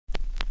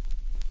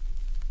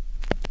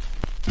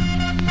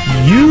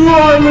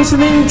are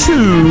listening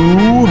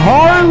to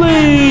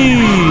Harley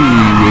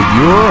with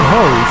your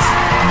host,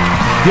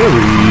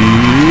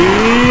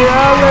 Gary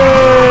Allen.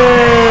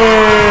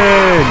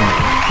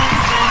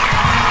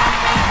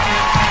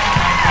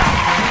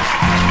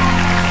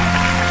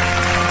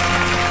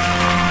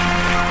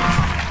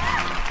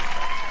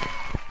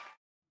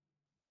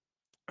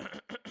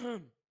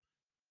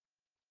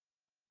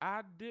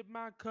 I dip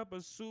my cup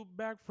of soup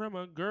back from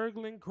a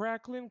gurgling,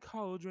 crackling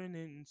cauldron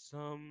in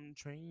some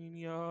train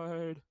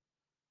yard.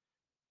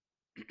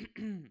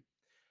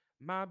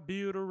 My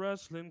beard a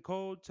rustling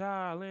cold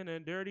tile and a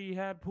dirty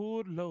hat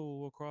pulled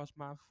low across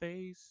my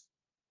face.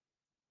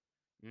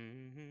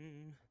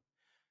 hmm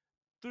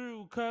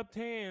Through cupped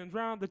hands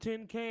round the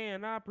tin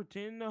can, I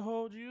pretend to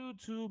hold you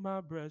to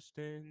my breast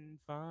and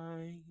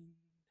find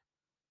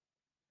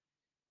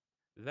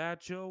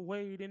that you're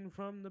waiting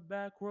from the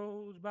back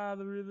roads by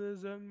the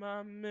rivers of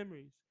my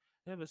memories,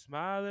 ever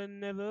smiling,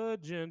 never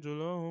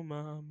gentle on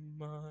my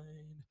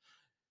mind.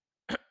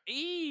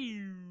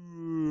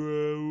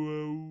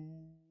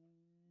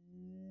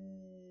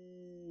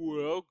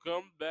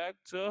 Welcome back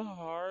to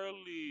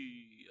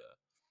Harley.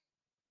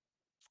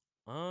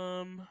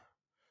 Um,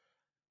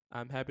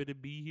 I'm happy to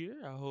be here.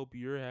 I hope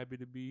you're happy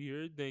to be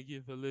here. Thank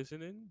you for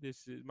listening.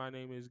 My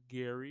name is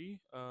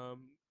Gary.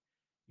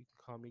 You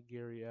can call me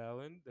Gary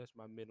Allen. That's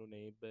my middle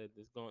name, but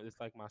it's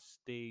like my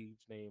stage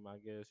name, I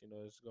guess.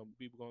 It's gonna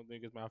people gonna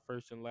think it's my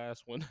first and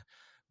last one,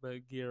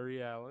 but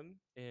Gary Allen.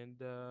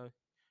 And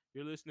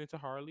you're listening to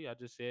Harley. I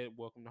just said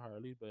welcome to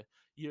Harley, but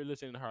you're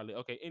listening to Harley.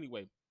 Okay.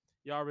 Anyway,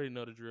 y'all already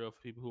know the drill for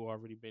people who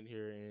already been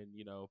here, and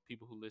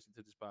people who listen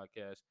to this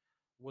podcast.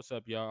 What's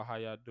up, y'all? How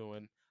y'all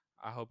doing?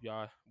 I hope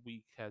y'all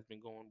week has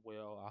been going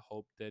well. I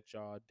hope that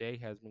y'all day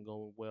has been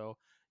going well,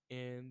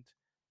 and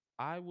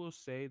I will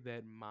say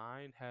that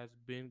mine has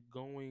been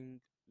going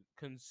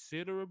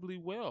considerably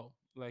well.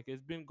 Like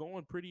it's been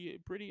going pretty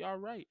all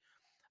right.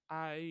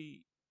 I'm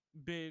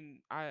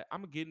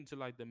gonna get into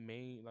like the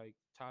main like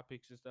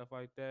topics and stuff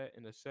like that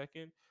in a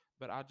second,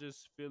 but I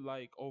just feel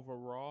like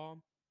overall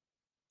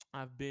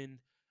I've been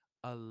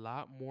a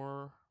lot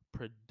more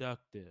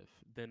productive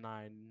than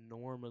I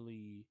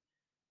normally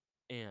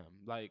am.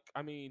 Like,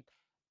 I mean,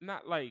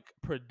 not like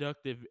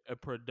productive,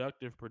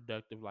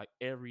 like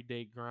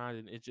everyday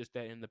grinding. It's just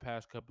that in the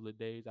past couple of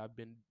days, I've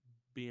been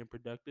being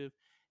productive,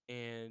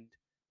 and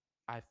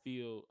I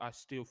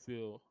still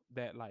feel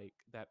that like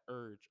that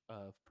urge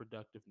of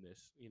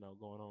productiveness,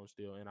 going on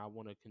still, and I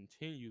want to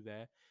continue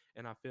that.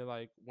 And I feel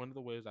like one of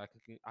the ways I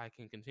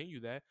can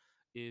continue that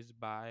is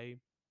by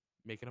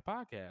making a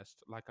podcast,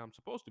 like I'm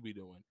supposed to be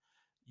doing.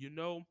 You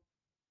know,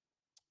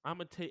 I'm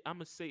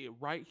gonna say it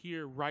right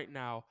here, right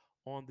now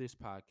on this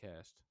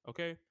podcast.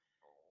 Okay.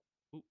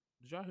 Ooh,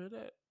 did y'all hear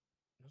that?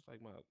 It's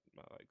like my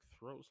like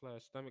throat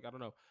slash stomach. I don't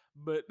know,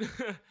 but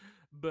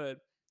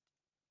but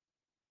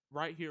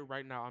right here,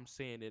 right now, I'm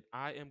saying it.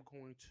 I am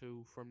going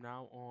to from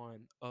now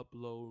on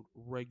upload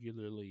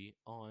regularly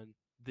on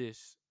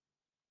this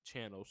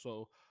channel.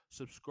 So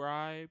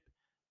subscribe,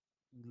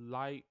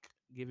 like,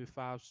 give it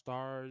 5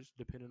 stars,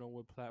 depending on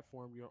what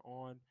platform you're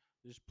on.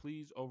 Just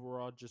please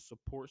overall just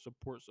support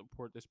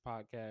this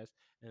podcast.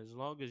 And as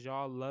long as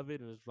y'all love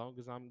it and as long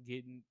as I'm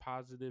getting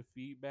positive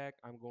feedback,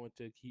 I'm going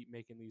to keep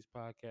making these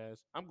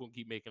podcasts. I'm going to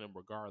keep making them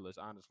regardless,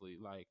 honestly.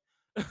 Like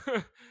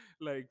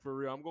like for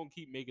real, I'm going to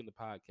keep making the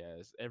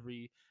podcast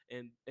every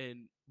and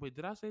wait,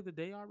 did I say the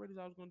day already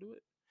that I was going to do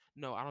it?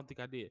 No, I don't think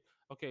I did.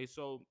 Okay,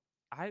 so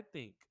I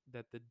think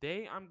that the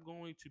day I'm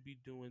going to be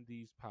doing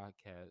these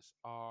podcasts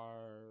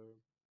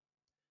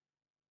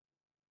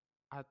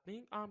I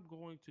think I'm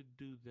going to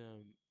do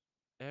them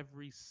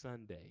every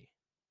Sunday,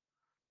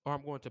 or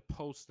I'm going to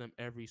post them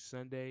every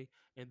Sunday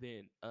and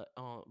then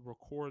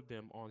record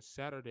them on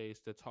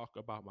Saturdays to talk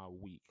about my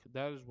week.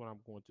 That is what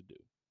I'm going to do.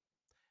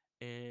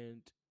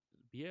 And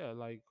yeah,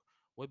 like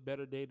what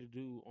better day to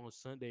do on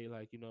Sunday?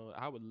 Like,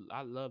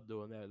 I love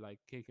doing that, like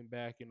kicking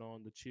back,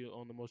 on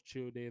the most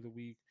chill day of the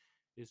week.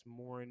 It's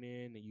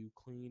morning and you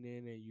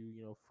cleaning and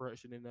you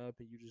freshening up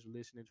and you just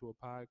listening to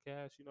a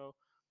podcast,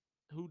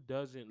 who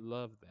doesn't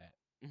love that?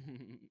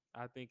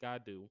 I think I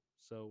do.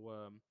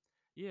 So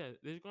yeah,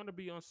 they're going to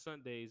be on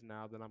Sundays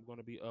now that I'm going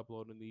to be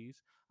uploading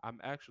these. I'm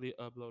actually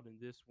uploading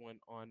this one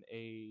on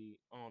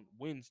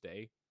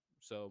Wednesday.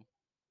 So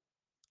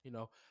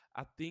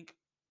I think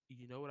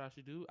you know what I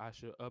should do? I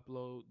should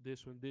upload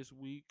this one this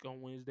week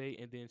on Wednesday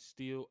and then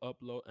still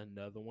upload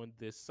another one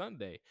this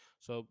Sunday.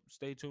 So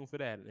stay tuned for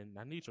that. And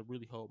I need to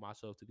really hold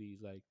myself to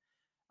these. Like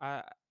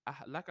I,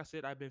 like I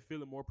said, I've been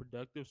feeling more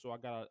productive, so I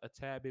got a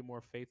tad bit more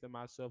faith in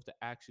myself to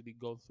actually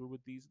go through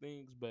with these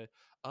things. But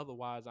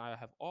otherwise, I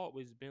have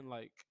always been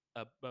like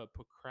a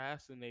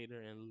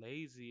procrastinator and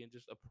lazy, and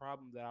just a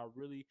problem that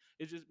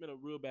it's just been a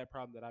real bad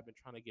problem that I've been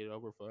trying to get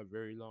over for a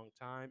very long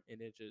time,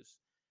 and it just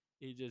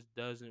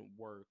doesn't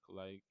work.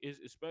 Like it's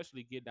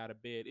especially getting out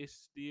of bed. It's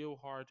still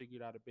hard to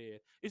get out of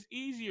bed. It's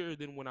easier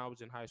than when I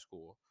was in high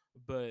school,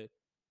 but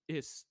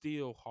it's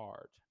still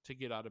hard to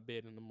get out of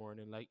bed in the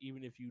morning. Like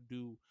even if you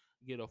do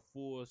get a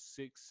full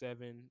 6,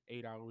 7,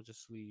 8 hours of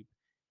sleep,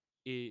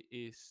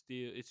 it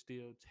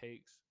still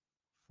takes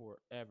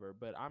forever.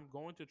 But I'm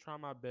going to try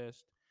my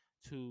best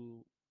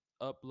to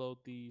upload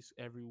these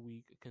every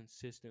week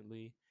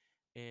consistently.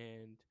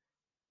 And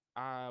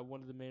I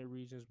one of the main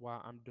reasons why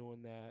I'm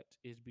doing that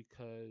is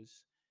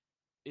because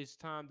it's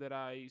time that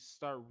I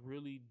start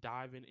really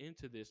diving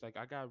into this. Like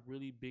I got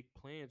really big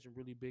plans and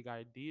really big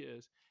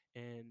ideas,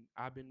 and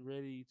I've been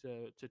ready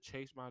to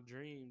chase my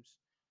dreams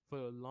for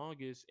the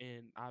longest.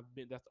 And I've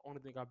been that's the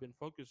only thing I've been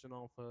focusing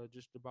on for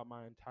just about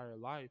my entire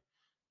life.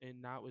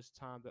 And now it's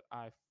time that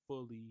I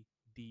fully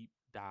deep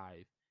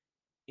dive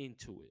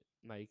into it.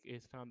 Like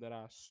it's time that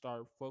I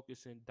start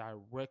focusing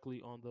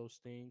directly on those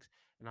things,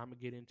 and I'm gonna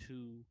get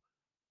into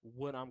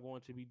what I'm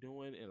going to be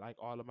doing and like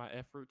all of my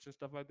efforts and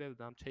stuff like that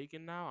I'm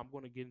taking now. I'm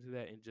going to get into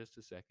that in just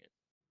a second.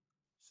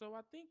 So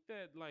I think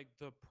that like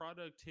the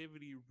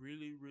productivity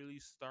really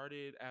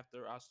started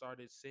after I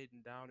started sitting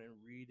down and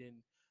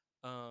reading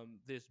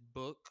this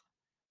book.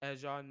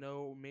 As y'all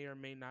know, may or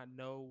may not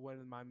know, one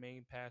of my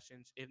main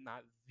passions, if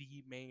not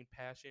the main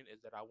passion,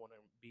 is that I want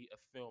to be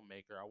a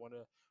filmmaker. I want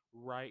to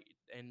write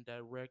and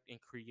direct and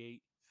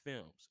create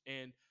films.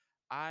 And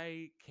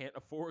I can't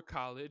afford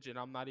college, and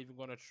I'm not even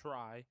going to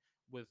try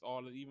with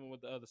all of even with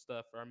the other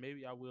stuff, or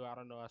maybe I will. I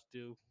don't know. I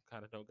still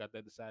kind of don't got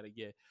that decided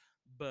yet,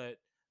 but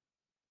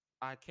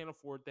I can't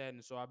afford that.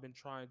 And so I've been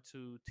trying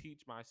to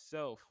teach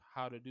myself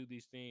how to do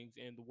these things.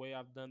 And the way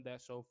I've done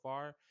that so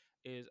far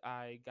is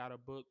I got a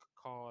book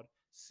called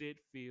Sid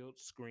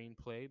Field's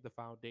Screenplay, The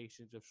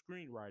Foundations of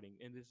Screenwriting.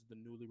 And this is the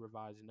newly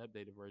revised and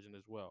updated version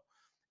as well.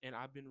 And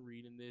I've been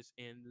reading this,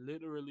 and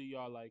literally,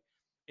 y'all, like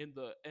in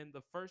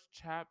the first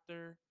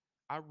chapter,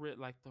 I read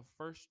like the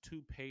first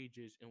 2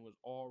 pages and was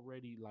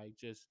already like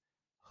just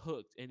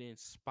hooked and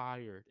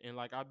inspired. And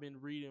like I've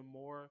been reading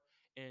more,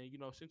 and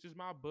since it's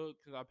my book,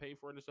 because I pay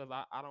for it and stuff,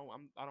 I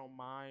don't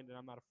mind, and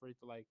I'm not afraid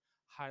to like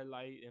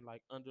highlight and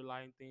like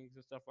underline things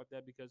and stuff like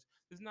that, because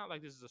it's not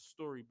like this is a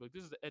story book.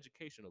 This is an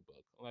educational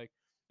book. Like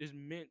it's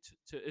meant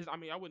to. I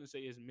mean, I wouldn't say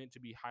it's meant to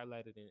be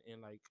highlighted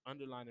and like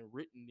underlined and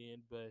written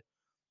in, but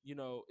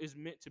it's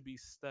meant to be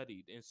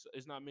studied, and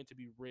it's not meant to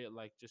be read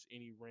like just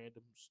any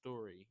random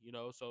story.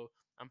 So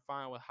I'm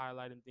fine with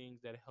highlighting things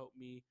that help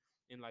me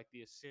in like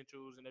the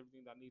essentials and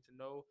everything that I need to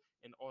know.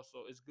 And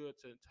also it's good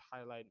to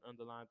highlight and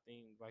underline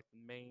things like the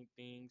main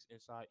things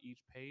inside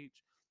each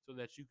page, so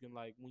that you can,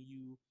 like, when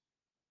you,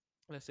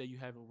 let's say, you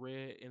haven't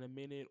read in a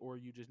minute, or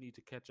you just need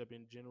to catch up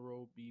in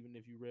general, even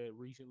if you read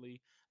recently,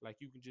 like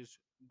you can just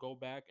go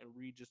back and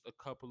read just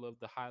a couple of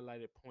the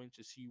highlighted points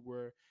to see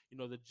where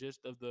the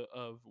gist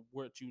of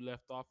what you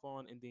left off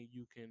on, and then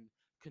you can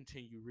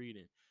continue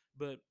reading.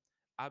 But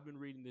I've been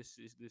reading this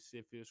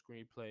Sid Field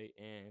screenplay,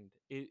 and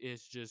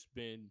it's just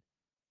been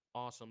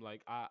awesome.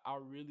 Like I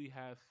really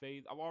have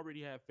faith. I've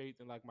already had faith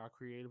in like my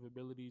creative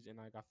abilities, and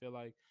like I feel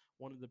like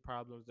one of the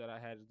problems that I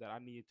had is that I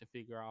needed to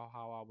figure out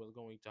how I was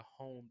going to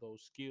hone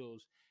those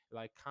skills,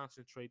 like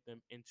concentrate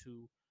them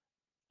into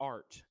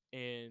art,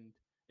 and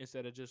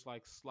instead of just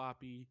like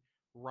sloppy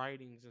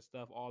writings and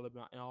stuff all of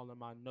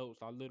my notes.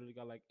 I literally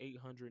got like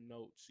 800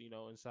 notes,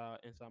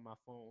 inside my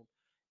phone,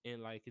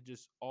 and like it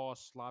just all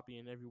sloppy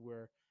and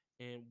everywhere.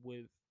 And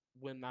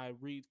when I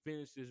read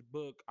finish this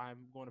book,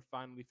 I'm going to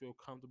finally feel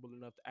comfortable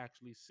enough to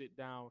actually sit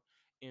down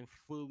and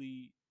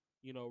fully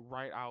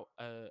write out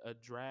a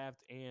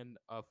draft and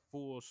a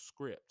full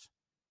script.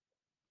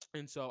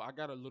 And so I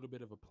got a little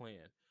bit of a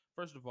plan.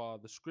 First of all,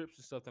 the scripts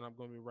and stuff that I'm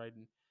going to be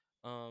writing,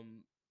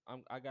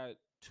 I got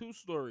 2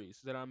 stories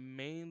that I'm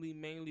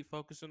mainly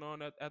focusing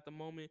on at the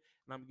moment,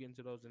 and I'm getting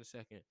to those in a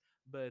second.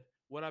 But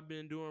what I've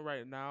been doing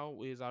right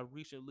now is I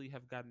recently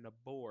have gotten a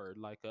board,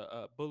 like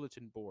a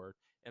bulletin board,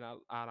 and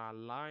I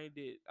lined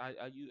it.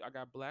 I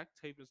got black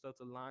tape and stuff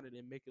to line it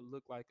and make it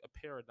look like a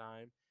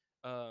paradigm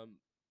um,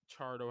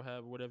 chart, or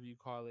have whatever you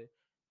call it.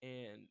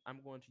 And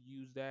I'm going to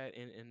use that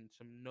and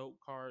some note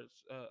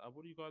cards.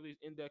 What do you call these?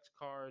 Index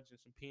cards and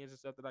some pens and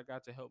stuff that I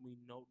got to help me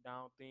note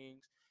down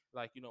things.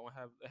 Like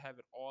have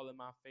it all in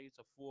my face,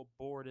 a full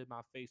board in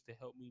my face to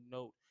help me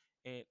note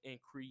and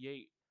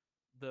create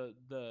the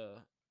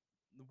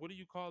what do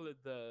you call it,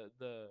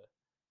 the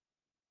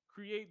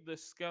create the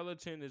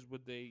skeleton is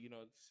what they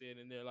said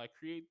in there, like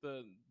create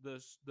the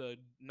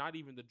not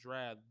even the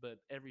draft but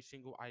every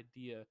single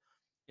idea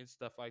and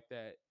stuff like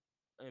that,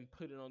 and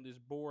put it on this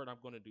board.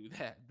 I'm going to do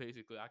that.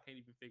 Basically, I can't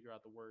even figure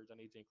out the words. I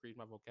need to increase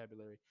my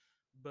vocabulary,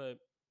 but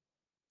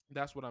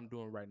that's what I'm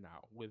doing right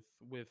now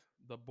with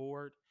the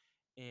board.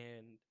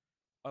 And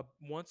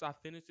once I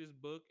finish this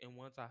book, and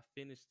once I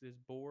finish this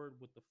board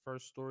with the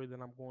first story that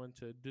I'm going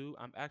to do,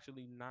 I'm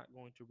actually not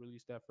going to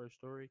release that first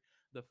story.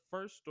 The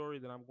first story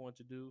that I'm going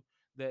to do,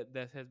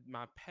 that has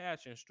my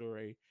passion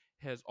story,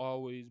 has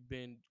always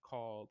been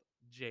called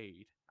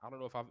Jade. I don't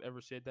know if I've ever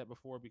said that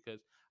before,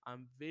 because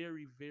I'm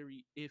very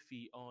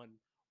iffy on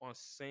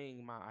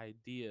saying my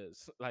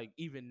ideas, like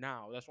even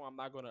now. That's why I'm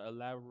not going to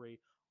elaborate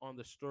on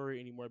the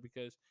story anymore,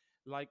 because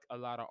like a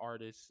lot of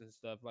artists and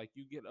stuff, like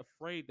you get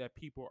afraid that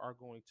people are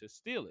going to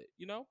steal it.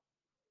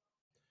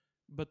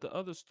 But the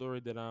other story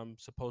that I'm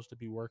supposed to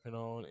be working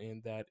on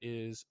and that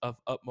is of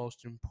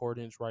utmost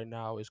importance right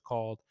now is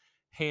called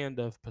Hand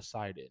of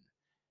Poseidon.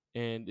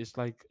 And it's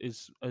like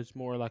it's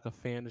more like a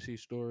fantasy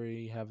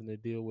story having to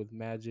deal with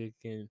magic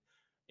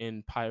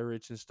and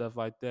pirates and stuff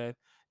like that.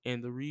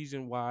 And the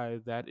reason why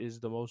that is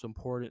the most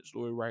important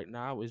story right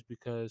now is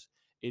because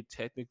it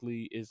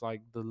technically is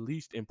like the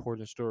least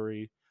important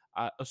story,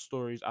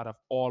 stories out of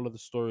all of the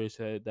stories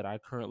that I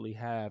currently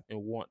have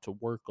and want to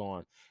work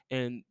on.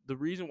 And the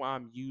reason why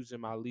I'm using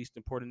my least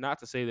important, not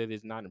to say that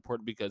it's not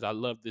important, because I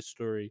love this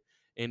story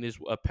and it's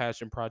a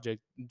passion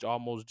project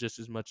almost just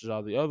as much as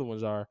all the other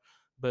ones are.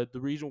 But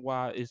the reason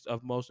why it's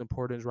of most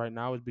importance right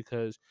now is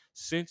because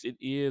since it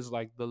is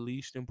like the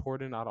least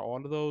important out of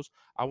all of those,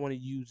 I want to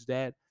use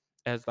that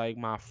as like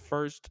my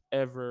first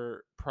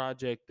ever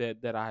project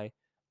that I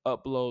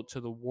upload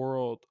to the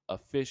world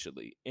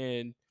officially.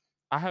 And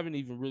I haven't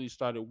even really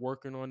started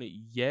working on it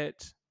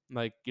yet.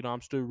 Like,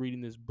 I'm still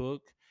reading this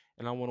book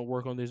and I want to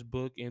work on this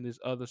book and this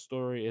other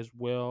story as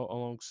well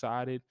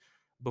alongside it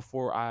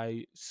before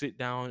I sit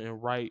down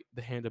and write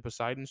the Hand of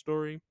Poseidon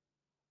story.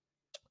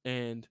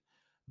 And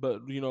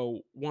but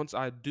once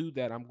I do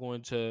that, I'm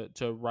going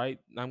to write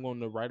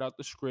out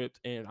the script,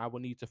 and I will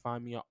need to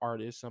find me an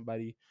artist,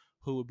 somebody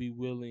who would be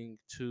willing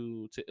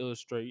to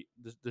illustrate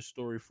the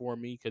story for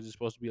me, because it's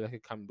supposed to be like a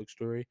comic book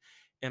story.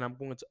 And I'm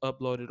going to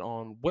upload it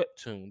on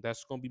Webtoon.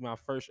 That's going to be my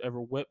first ever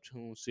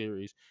Webtoon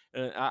series.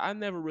 And I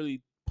never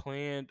really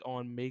planned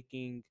on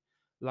making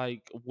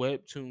like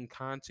webtoon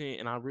content,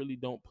 and I really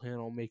don't plan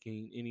on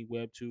making any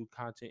webtoon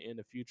content in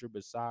the future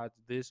besides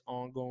this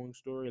ongoing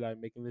story, like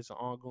making this an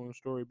ongoing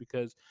story,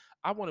 because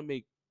I want to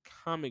make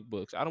comic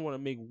books. I don't want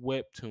to make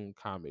webtoon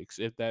comics,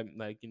 if that,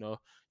 like,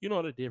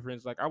 the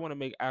difference. Like, I want to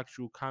make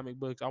actual comic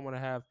books. I want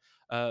to have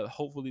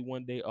hopefully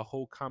one day a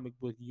whole comic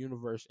book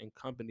universe and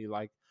company,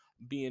 like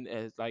being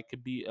as like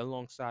could be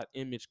alongside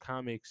Image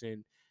Comics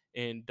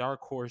and Dark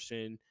Horse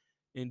and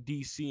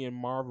DC and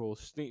Marvel,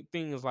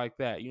 things like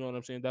that. You know what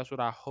I'm saying? That's what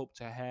I hope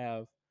to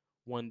have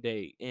one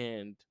day.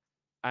 And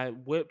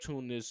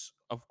Webtoon is,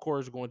 of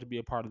course, going to be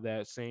a part of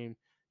that same,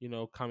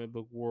 comic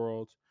book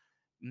world.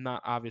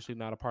 Not obviously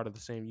not a part of the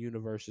same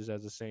universes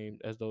as the same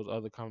as those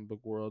other comic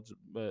book worlds,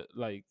 but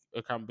like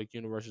comic book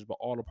universes, but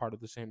all a part of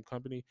the same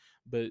company.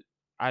 But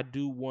I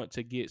do want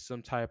to get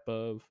some type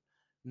of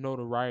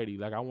notoriety.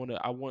 Like, I want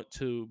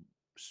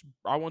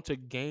to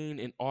gain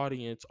an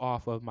audience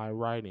off of my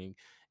writing.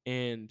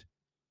 And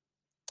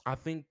I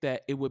think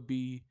that it would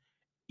be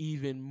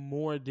even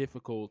more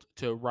difficult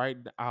to write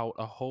out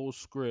a whole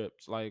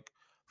script, like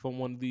from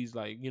one of these,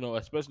 like,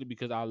 especially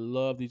because I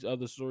love these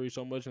other stories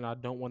so much and I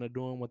don't want to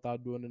do them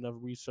without doing enough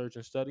research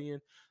and studying.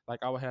 Like,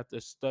 I would have to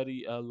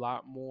study a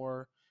lot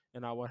more,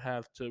 and I would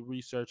have to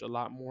research a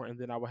lot more, and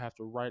then I would have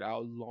to write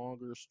out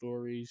longer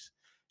stories.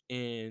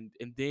 And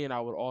then I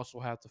would also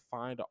have to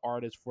find an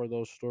artist for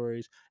those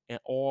stories, and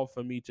all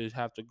for me to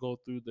have to go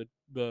through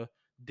the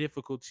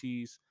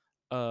difficulties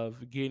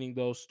of getting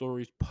those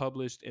stories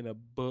published in a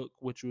book,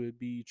 which would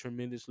be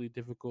tremendously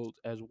difficult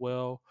as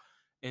well.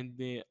 And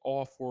then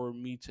all for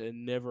me to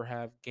never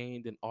have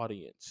gained an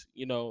audience,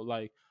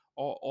 like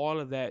all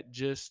of that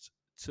just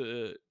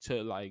to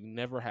like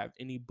never have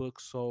any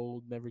books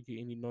sold, never get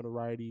any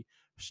notoriety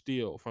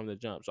still from the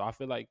jump. So I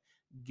feel like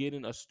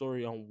getting a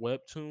story on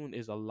Webtoon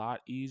is a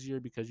lot easier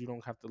because you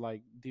don't have to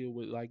like deal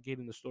with like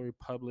getting the story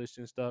published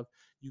and stuff.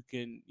 You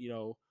can,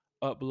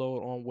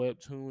 upload on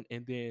Webtoon,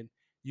 and then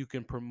you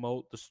can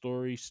promote the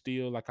story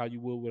still like how you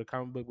would with a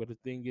comic book. But the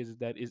thing is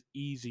that it's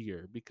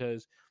easier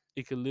because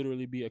it could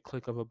literally be a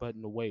click of a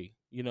button away,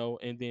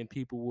 and then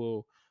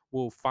people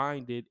will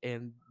find it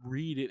and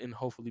read it and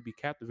hopefully be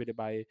captivated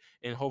by it,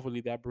 and hopefully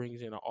that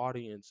brings in an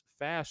audience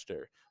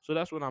faster. So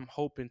that's what I'm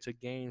hoping to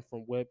gain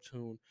from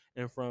Webtoon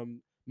and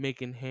from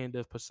making Hand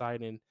of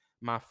Poseidon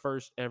my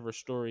first ever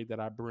story that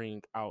I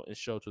bring out and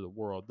show to the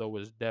world, though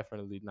it's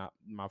definitely not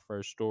my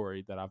first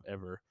story that I've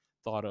ever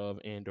thought of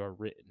and or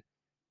written.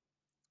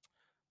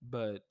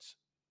 But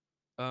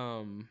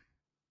um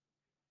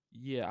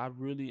yeah,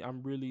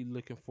 I'm really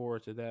looking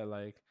forward to that.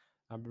 Like,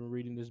 I've been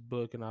reading this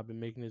book and I've been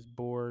making this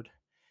board.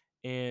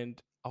 And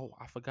oh,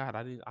 I forgot,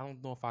 I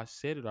don't know if I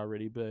said it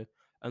already, but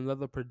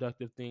another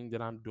productive thing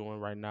that I'm doing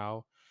right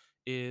now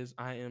is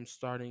I am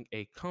starting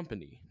a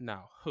company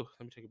now. Let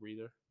me take a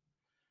breather.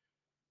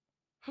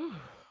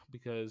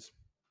 Because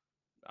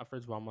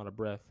first of all, I'm out of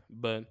breath,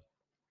 but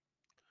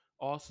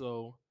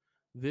also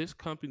this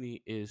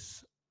company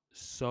is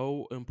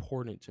so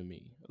important to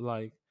me.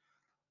 Like,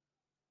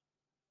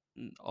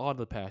 all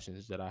the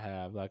passions that I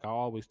have. Like, I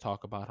always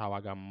talk about how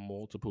I got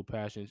multiple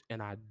passions, and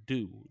I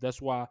do.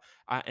 That's why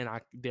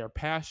they're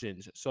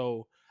passions.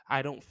 So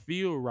I don't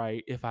feel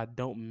right if I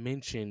don't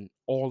mention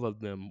all of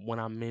them when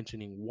I'm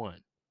mentioning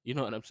one. You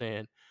know what I'm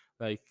saying?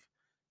 Like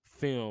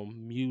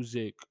film,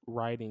 music,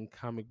 writing,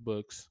 comic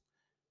books,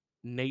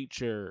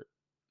 nature,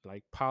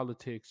 like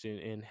politics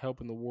and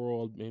helping the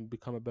world and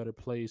become a better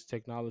place,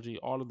 technology,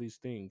 all of these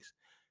things.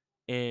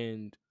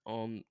 And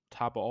on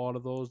top of all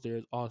of those,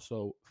 there's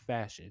also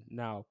fashion.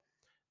 Now,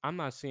 I'm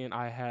not saying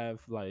I have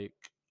like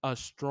a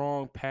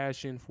strong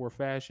passion for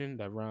fashion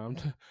that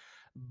rhymed,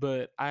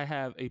 but I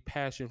have a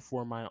passion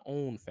for my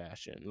own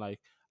fashion. Like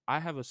I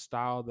have a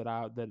style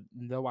that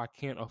though I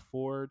can't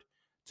afford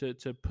to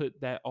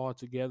put that all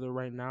together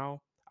right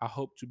now, I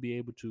hope to be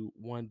able to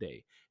one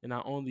day. And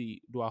not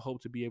only do I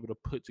hope to be able to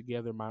put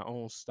together my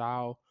own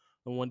style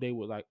and one day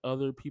with like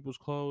other people's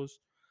clothes,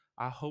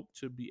 I hope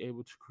to be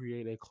able to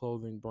create a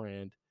clothing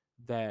brand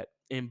that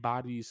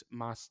embodies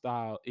my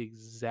style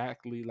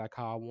exactly like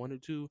how I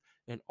wanted to,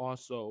 and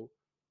also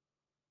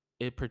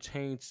it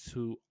pertains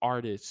to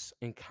artists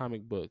and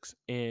comic books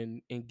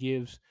and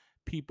gives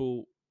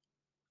people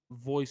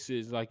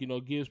voices, like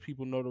gives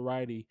people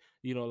notoriety,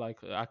 like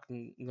I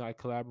can like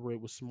collaborate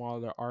with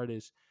smaller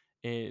artists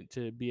and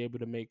to be able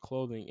to make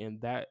clothing.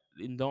 And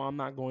though I'm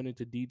not going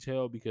into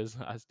detail because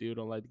I still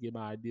don't like to get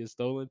my ideas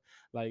stolen,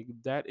 like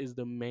that is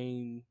the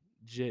main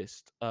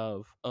gist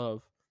of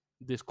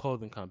this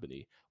clothing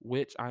company,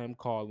 which I am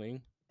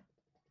calling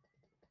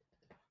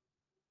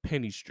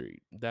Penny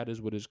Street. That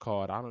is what it's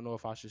called. I don't know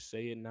if I should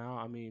say it now.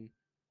 I mean,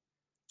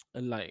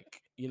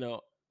 like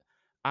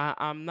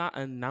I'm not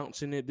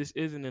announcing it. This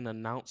isn't an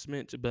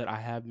announcement, but I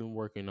have been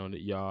working on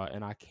it, y'all,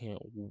 and I can't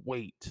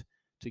wait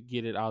to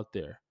get it out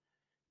there.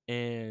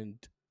 And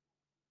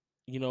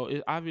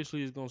it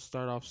obviously is going to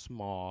start off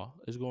small.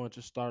 It's going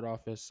to start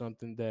off as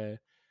something that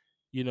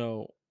you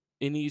know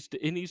it needs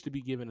to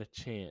be given a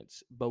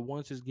chance. But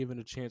once it's given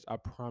a chance, I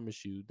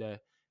promise you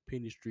that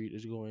Penny Street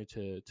is going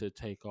to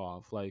take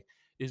off. Like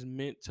it's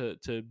meant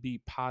to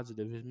be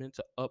positive. It's meant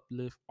to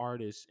uplift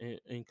artists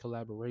in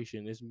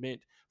collaboration. It's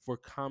meant for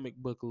comic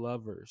book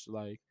lovers.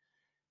 Like,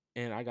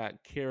 and I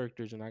got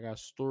characters and I got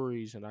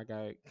stories and I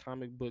got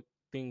comic book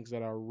things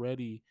that are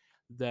ready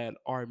that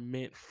are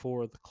meant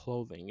for the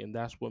clothing, and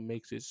that's what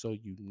makes it so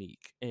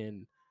unique.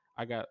 And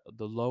I got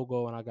the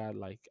logo and I got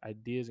like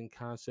ideas and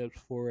concepts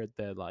for it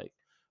that like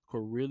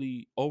could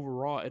really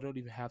overall it don't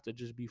even have to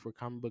just be for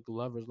comic book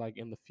lovers. Like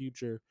in the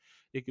future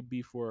it could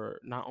be for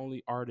not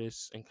only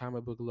artists and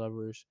comic book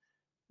lovers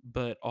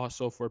but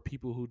also for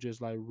people who just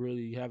like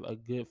really have a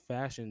good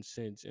fashion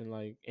sense, and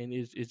like and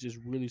it's just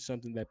really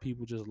something that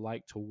people just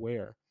like to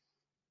wear.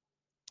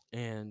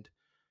 And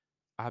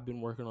I've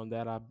been working on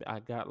that. I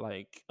got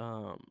like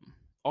all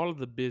of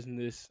the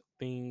business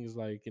things,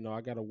 like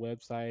I got a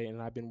website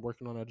and I've been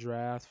working on a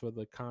draft for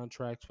the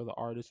contracts for the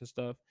artists and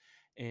stuff.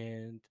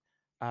 And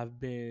I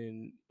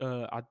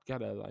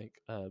got a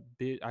like a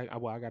bit I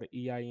got an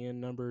EIN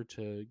number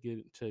to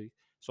get to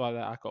so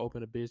that I could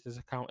open a business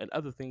account and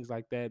other things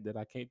like that that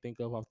I can't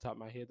think of off the top of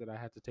my head that I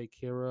had to take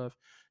care of,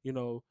 you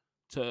know,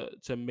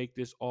 to make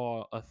this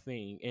all a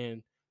thing.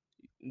 And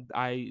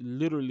I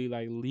literally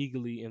like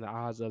legally in the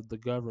eyes of the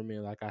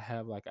government, like I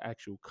have like an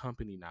actual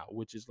company now,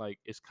 which is like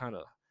it's kind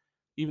of,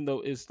 even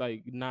though it's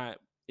like not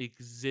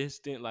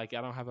existent, like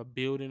I don't have a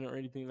building or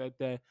anything like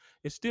that,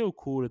 it's still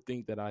cool to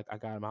think that I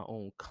got my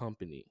own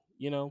company,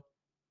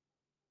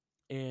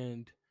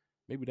 and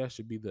maybe that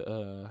should be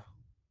the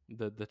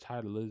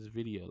title of this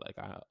video. Like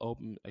I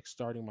open like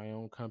starting my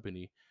own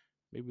company.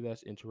 Maybe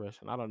that's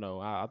interesting. I don't know.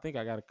 I think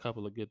I got a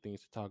couple of good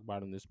things to talk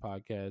about in this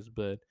podcast,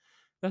 but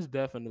that's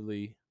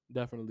definitely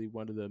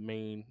one of the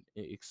main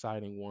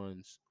exciting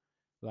ones.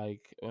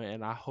 Like,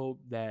 and I hope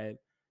that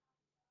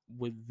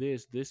with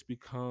this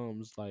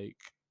becomes like,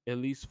 at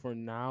least for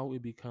now,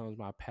 it becomes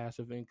my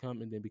passive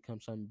income and then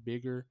becomes something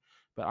bigger.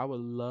 But I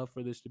would love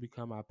for this to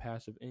become my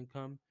passive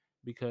income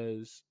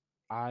because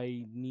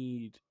I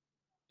need,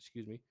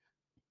 excuse me,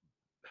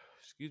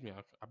 excuse me,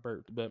 I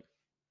burped, but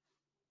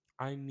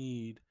I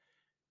need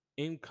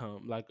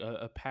income, like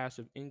a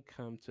passive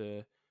income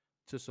to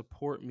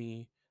support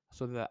me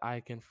so that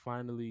I can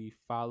finally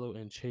follow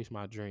and chase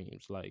my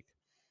dreams.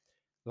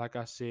 Like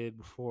I said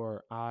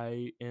before,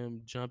 I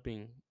am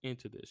jumping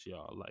into this,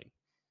 y'all. Like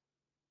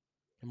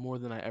more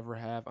than I ever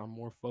have. I'm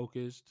more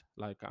focused.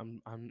 Like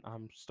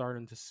I'm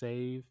starting to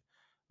save.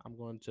 I'm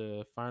going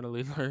to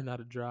finally learn how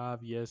to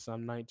drive. Yes,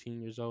 I'm 19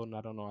 years old and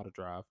I don't know how to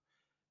drive.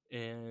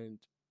 And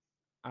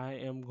I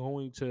am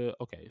going to,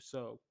 okay,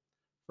 so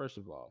first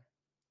of all,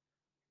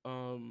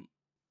 um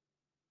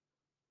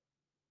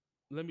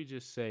let me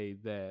just say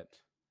that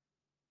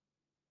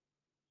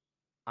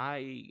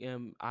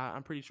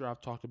I'm pretty sure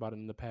I've talked about it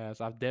in the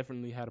past. I've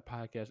definitely had a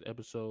podcast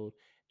episode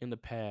in the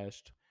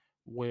past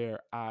where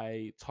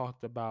I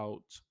talked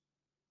about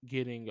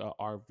getting a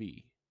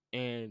RV,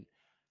 and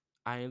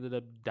I ended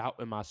up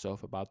doubting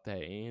myself about that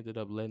and ended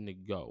up letting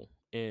it go.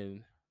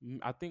 And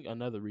I think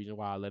another reason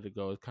why I let it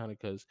go is kind of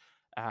because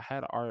I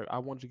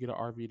wanted to get an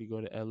RV to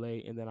go to LA,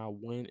 and then I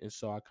went, and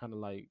so I kind of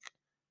like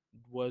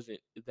wasn't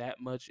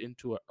that much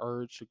into an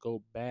urge to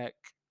go back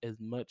as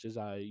much as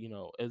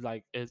as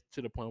like as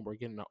to the point where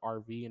getting an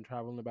RV and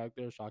traveling back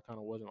there. So I kind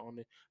of wasn't on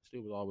it.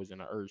 Still was always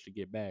in an urge to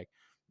get back,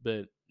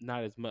 but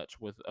not as much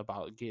with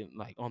about getting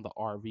like on the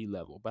RV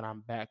level. But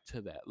I'm back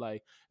to that.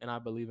 Like, and I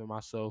believe in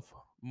myself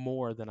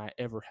more than I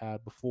ever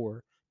had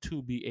before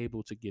to be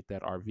able to get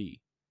that RV.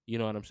 You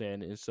know what I'm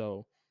saying? And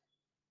so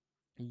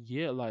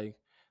yeah, like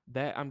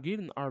that I'm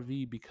getting the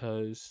RV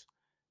because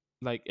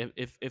like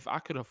if I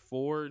could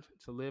afford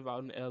to live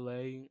out in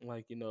LA,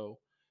 like,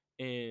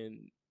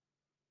 and,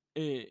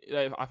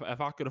 like,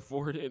 if I could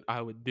afford it,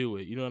 I would do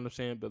it. You know what I'm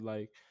saying? But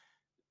like,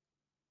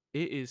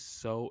 it is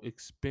so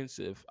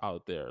expensive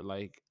out there.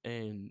 Like,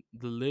 and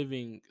the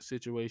living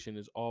situation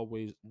is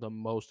always the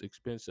most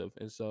expensive.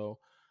 And so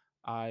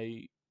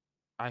I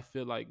I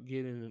feel like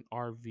getting an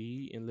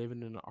RV and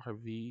living in an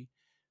RV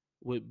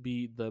would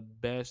be the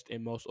best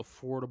and most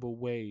affordable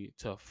way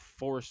to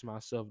force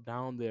myself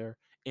down there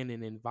in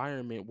an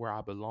environment where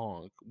I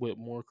belong with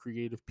more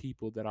creative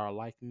people that are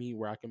like me,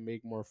 where I can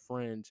make more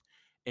friends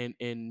and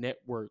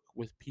network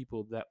with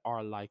people that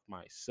are like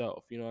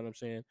myself. You know what I'm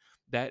saying?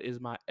 That is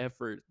my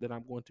effort that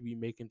I'm going to be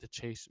making to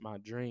chase my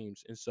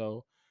dreams. And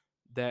so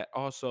that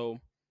also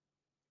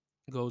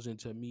goes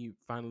into me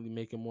finally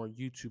making more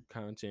YouTube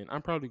content.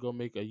 I'm probably gonna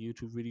make a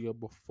YouTube video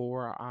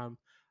before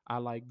I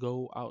like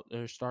go out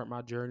and start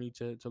my journey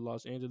to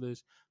Los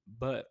Angeles.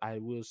 But I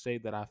will say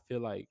that I feel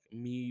like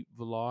me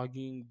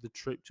vlogging the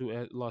trip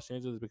to Los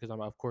Angeles, because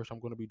of course I'm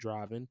gonna be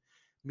driving.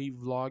 Me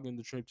vlogging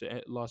the trip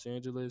to Los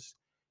Angeles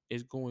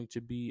is going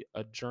to be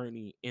a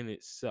journey in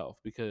itself,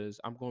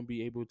 because I'm going to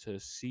be able to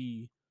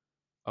see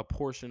a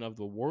portion of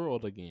the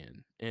world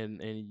again,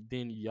 and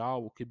then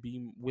y'all could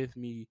be with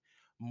me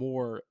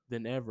more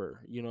than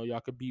ever. Y'all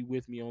could be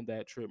with me on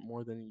that trip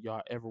more than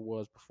y'all ever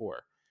was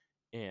before,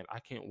 and I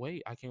can't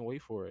wait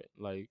for it.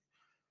 Like,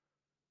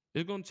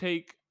 it's gonna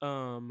take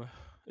some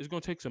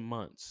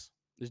months.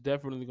 It's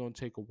definitely gonna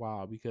take a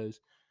while, because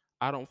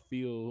I don't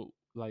feel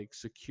like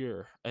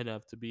secure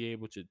enough to be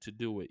able to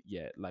do it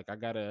yet. Like, I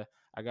gotta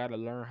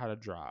learn how to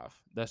drive.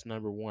 That's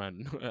number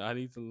one. I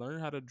need to learn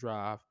how to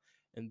drive.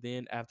 And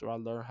then after I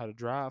learn how to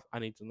drive, I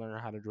need to learn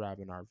how to drive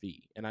an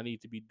RV. And I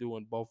need to be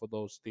doing both of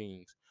those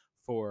things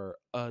for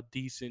a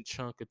decent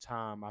chunk of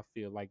time. I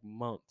feel like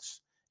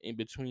months in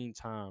between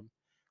time,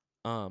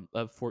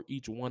 for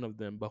each one of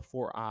them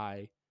before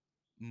I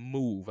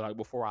move, like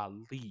before I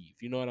leave.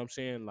 You know what I'm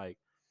saying? Like,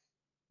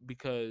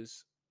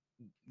 because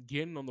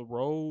getting on the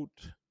road,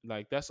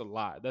 like, that's a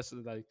lot. That's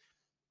something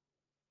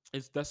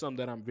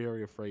that I'm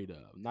very afraid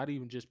of. Not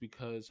even just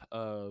because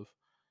of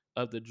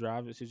the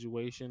driving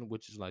situation,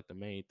 which is like the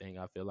main thing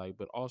I feel like,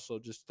 but also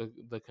just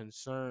the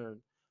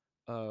concern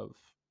of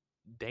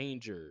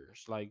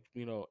dangers, like,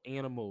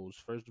 animals,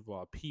 first of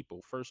all,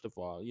 people, first of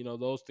all,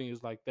 those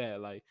things like that.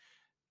 Like,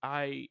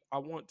 I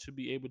want to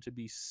be able to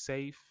be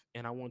safe,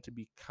 and I want to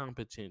be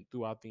competent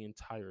throughout the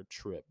entire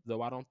trip.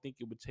 Though I don't think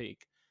it would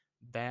take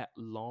that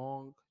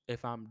long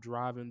if I'm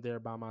driving there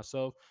by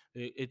myself.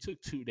 It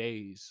took 2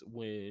 days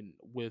when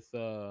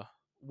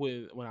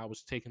I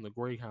was taking the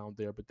Greyhound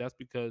there, but that's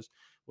because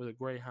with a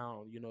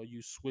Greyhound,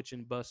 you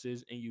switching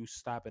buses and you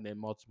stopping at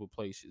multiple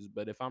places.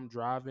 But if I'm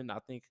driving, I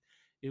think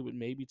it would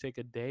maybe take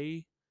a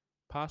day,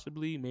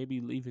 possibly, maybe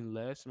even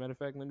less. Matter of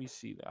fact, let me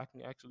see. I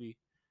can actually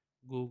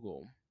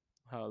Google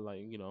how,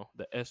 like,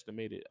 the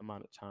estimated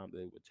amount of time that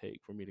it would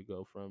take for me to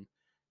go from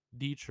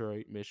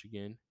Detroit,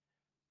 Michigan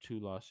to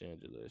Los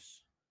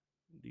Angeles.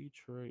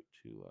 Detroit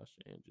to Los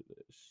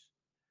Angeles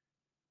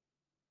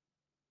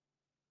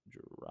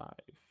drive.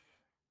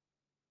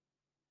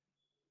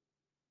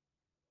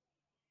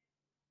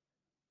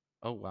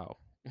 Oh wow.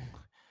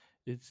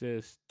 It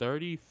says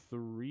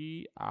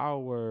 33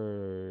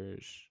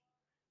 hours.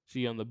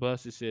 See, on the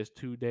bus it says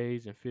 2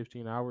 days and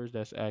 15 hours.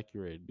 That's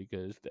accurate,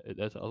 because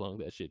that's how long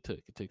that shit took.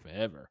 It took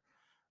forever.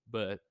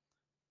 But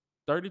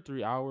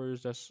 33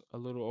 hours, that's a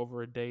little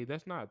over a day.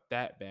 That's not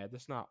that bad.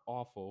 That's not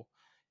awful.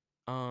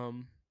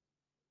 Um,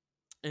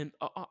 and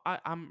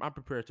I'm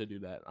prepared to do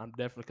that. I'm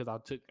definitely, because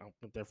I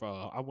went there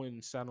for I went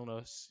and sat on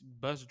a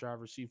bus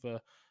driver seat for,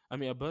 I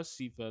mean, a bus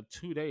seat for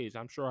 2 days.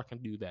 I'm sure I can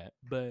do that.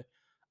 But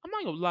I'm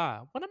not gonna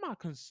lie. One of my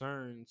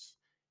concerns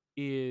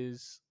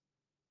is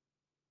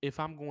if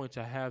I'm going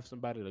to have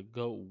somebody to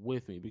go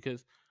with me,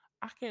 because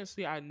I can't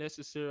say I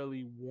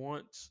necessarily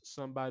want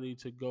somebody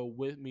to go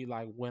with me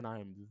like when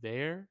I'm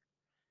there,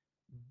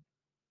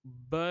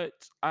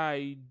 but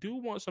I do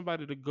want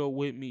somebody to go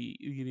with me,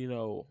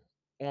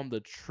 on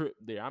the trip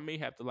there. I may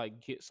have to like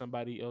get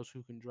somebody else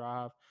who can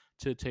drive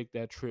to take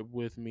that trip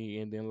with me,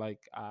 and then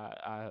like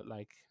I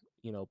like,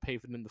 pay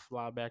for them to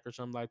fly back or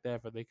something like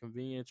that for their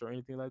convenience or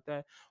anything like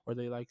that, or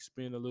they like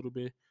spend a little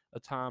bit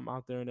of time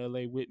out there in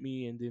LA with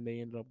me, and then they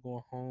ended up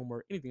going home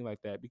or anything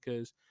like that,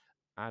 because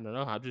I don't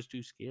know. I'm just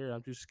too scared.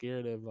 I'm too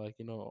scared of, like,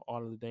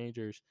 all of the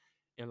dangers,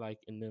 and like,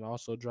 and then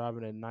also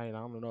driving at night. I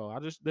don't know. I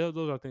just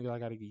those are things I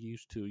got to get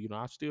used to.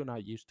 I'm still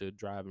not used to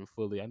driving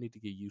fully. I need to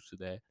get used to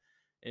that.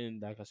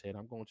 And like I said,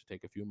 I'm going to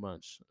take a few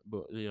months,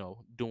 but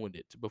doing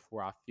it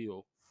before I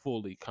feel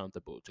fully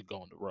comfortable to go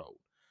on the road.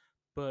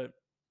 But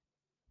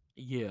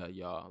yeah,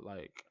 y'all,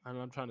 like, and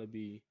I'm trying to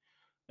be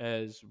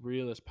as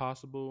real as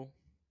possible.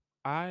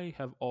 I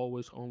have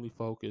always only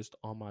focused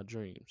on my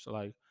dreams.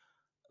 Like,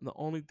 the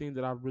only thing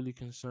that I really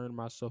concern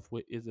myself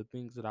with is the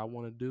things that I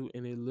want to do,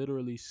 and it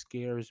literally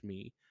scares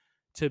me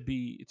to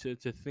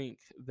think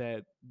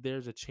that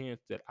there's a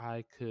chance that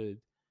I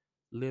could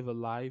live a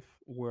life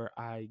where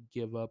I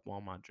give up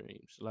on my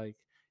dreams. Like,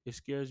 it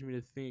scares me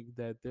to think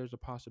that there's a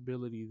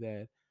possibility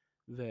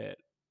that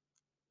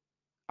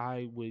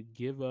I would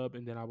give up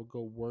and then I would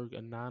go work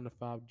a 9 to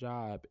 5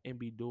 job and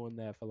be doing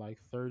that for like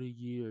 30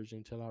 years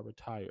until I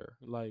retire.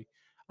 Like,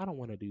 I don't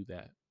want to do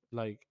that,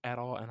 like, at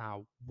all. And I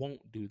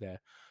won't do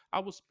that. I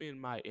will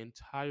spend my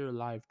entire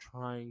life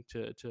trying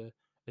to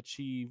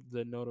achieve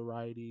the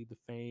notoriety, the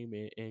fame,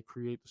 and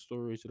create the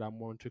stories that I'm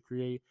wanting to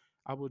create.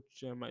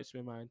 Might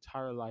spend my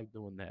entire life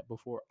doing that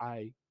before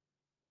I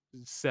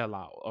sell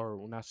out, or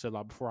not sell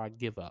out, before I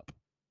give up.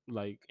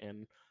 Like,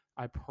 and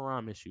I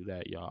promise you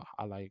that, y'all.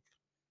 I like,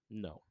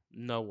 no,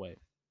 no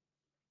way.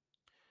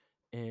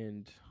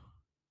 And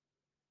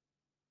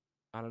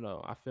I don't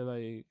know. I feel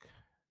like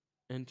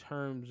in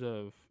terms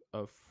of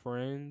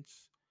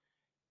friends,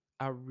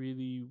 I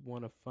really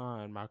want to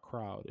find my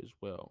crowd as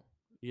well.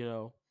 You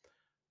know,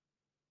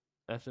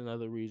 that's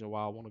another reason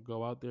why I want to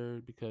go out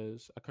there,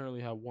 because I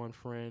currently have one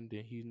friend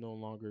and he's no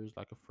longer is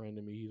like a friend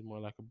to me. He's more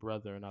like a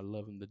brother and I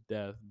love him to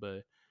death,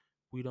 but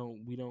we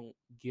don't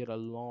get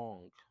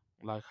along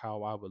like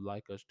how I would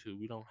like us to.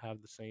 We don't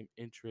have the same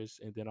interests,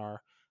 and then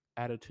our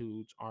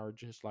attitudes are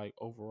just like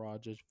overall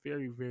just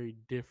very very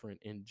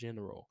different in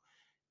general.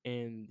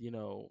 And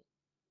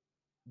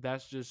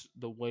that's just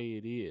the way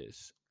it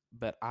is.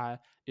 But I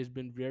it's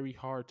been very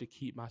hard to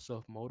keep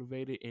myself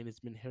motivated, and it's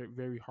been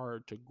very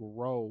hard to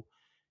grow,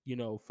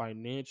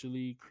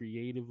 financially,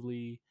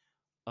 creatively,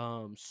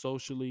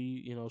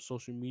 socially,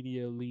 social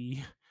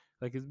medially.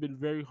 Like, it's been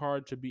very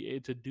hard to be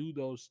able to do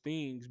those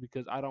things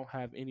because I don't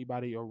have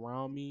anybody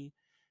around me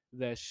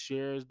that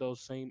shares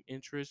those same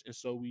interests. And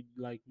so we,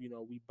 like,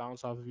 we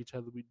bounce off of each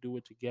other, we do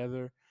it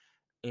together,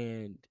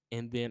 and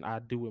then I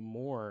do it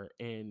more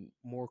and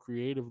more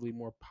creatively,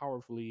 more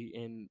powerfully,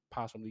 and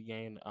possibly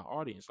gain an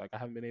audience. Like, I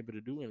haven't been able to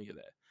do any of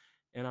that.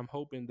 And I'm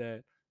hoping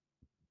that,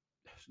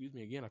 excuse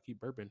me again, I keep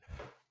burping.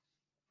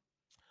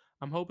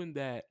 I'm hoping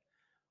that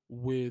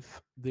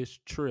with this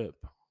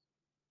trip,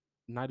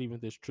 not even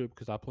this trip,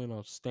 because I plan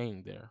on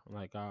staying there.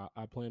 Like, I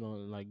plan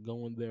on like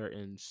going there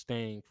and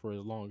staying for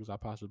as long as I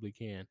possibly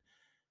can.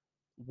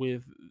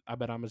 With I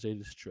bet I'm gonna say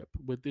this trip.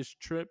 With this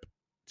trip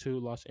to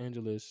Los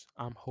Angeles,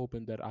 I'm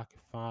hoping that I can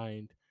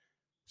find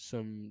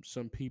some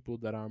people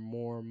that are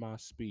more my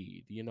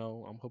speed.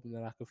 I'm hoping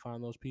that I can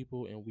find those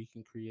people and we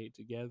can create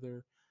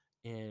together,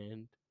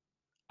 and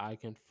I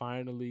can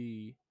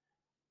finally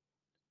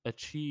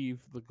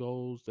achieve the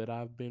goals that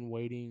I've been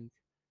waiting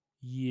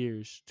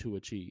years to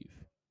achieve.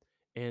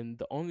 And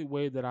the only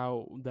way that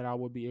I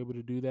would be able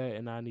to do that,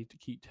 and I need to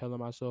keep telling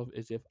myself,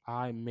 is if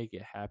I make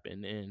it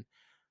happen. And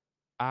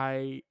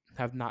I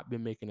have not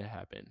been making it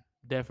happen.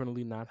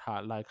 Definitely not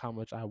how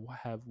much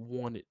have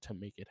wanted to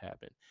make it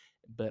happen,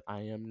 but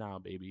I am now,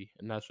 baby,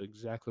 and that's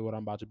exactly what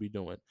I'm about to be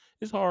doing.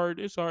 It's hard.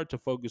 It's hard to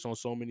focus on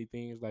so many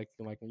things, like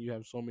when you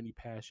have so many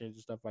passions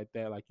and stuff like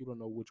that. Like, you don't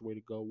know which way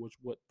to go,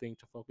 what thing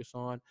to focus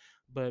on,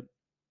 but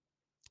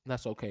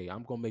that's okay.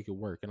 I'm gonna make it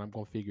work, and I'm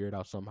gonna figure it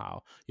out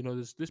somehow.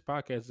 This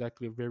podcast is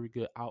actually a very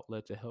good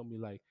outlet to help me,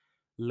 like,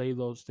 lay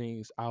those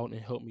things out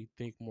and help me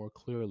think more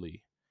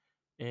clearly.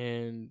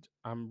 And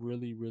I'm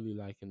really really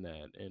liking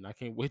that, and I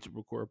can't wait to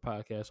record a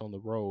podcast on the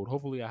road.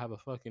 Hopefully I have a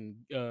fucking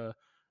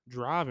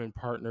driving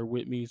partner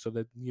with me so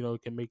that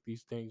it can make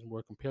these things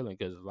more compelling,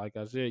 because like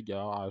I said,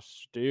 y'all, I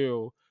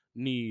still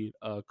need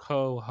a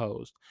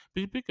co-host.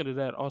 But speaking of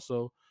that,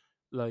 also,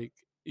 like,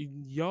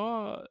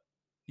 y'all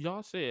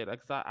said,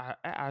 because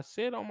I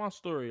said on my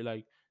story,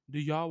 like, do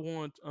y'all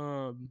want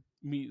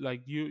me,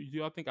 like, do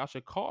y'all think I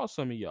should call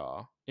some of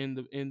y'all in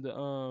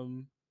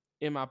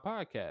my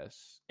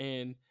podcast?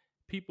 And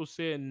people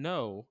said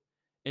no.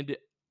 And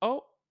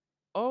oh,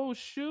 oh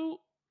shoot.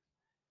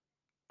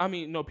 I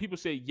mean, no, people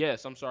said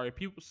yes. I'm sorry.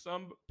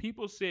 Some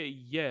people said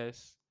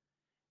yes,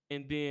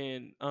 and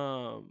then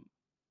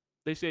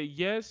they said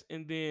yes,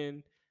 and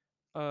then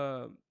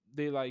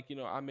they, like,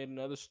 I made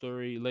another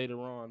story later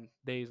on,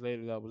 days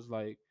later, that was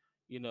like,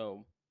 you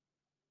know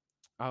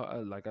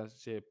like I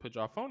said, put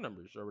your phone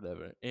numbers or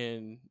whatever,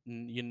 and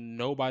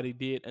nobody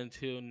did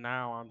until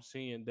now. I'm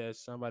seeing that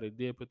somebody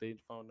did put their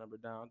phone number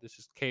down. This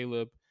is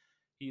Caleb.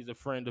 He's a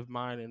friend of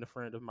mine and a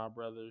friend of my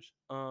brother's.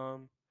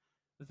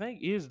 The thing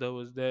is, though,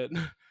 is that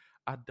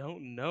I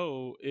don't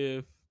know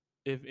if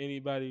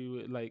anybody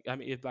would, like, I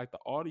mean, if, like, the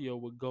audio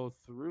would go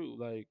through.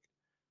 Like,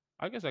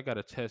 I guess I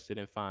gotta test it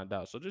and find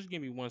out. So just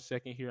give me 1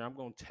 second here. I'm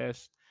gonna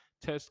test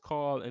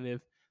call, and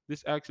if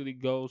this actually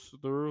goes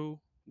through,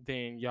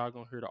 then y'all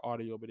gonna hear the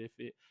audio. But if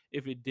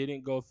it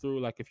didn't go through,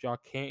 like, if y'all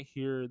can't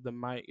hear the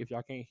mic, if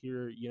y'all can't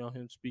hear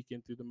him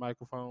speaking through the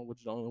microphone, which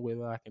is the only way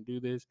that I can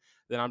do this,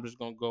 then I'm just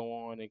gonna go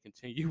on and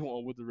continue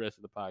on with the rest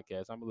of the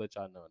podcast. I'm gonna let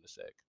y'all know in a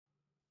sec.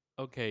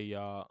 Okay,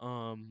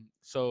 y'all.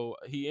 So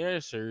he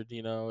answered,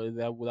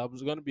 that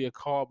was gonna be a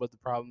call, but the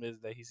problem is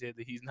that he said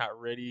that he's not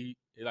ready.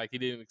 Like, he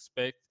didn't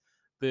expect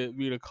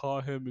me to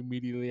call him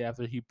immediately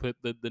after he put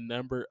the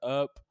number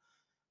up.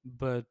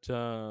 But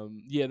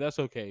yeah, that's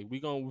okay. We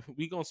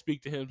gonna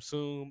speak to him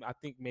soon. I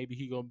think maybe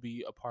he gonna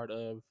be a part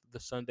of the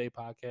Sunday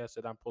podcast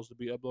that I'm supposed to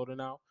be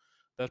uploading out.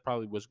 That's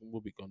probably what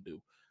we gonna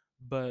do.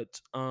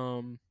 But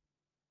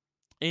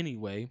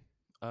Anyway,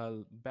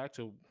 back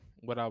to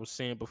what I was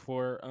saying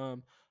before.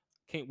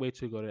 Can't wait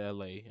to go to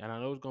LA. And I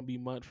know it's gonna be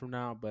months from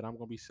now, but I'm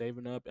gonna be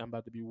saving up. I'm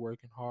about to be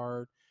working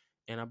hard,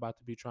 and I'm about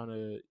to be trying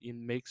to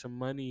make some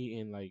money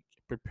and like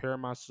prepare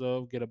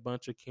myself, get a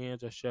bunch of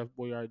cans of Chef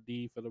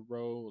Boyardee for the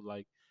road,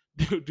 like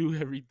do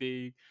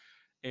everything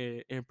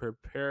and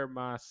prepare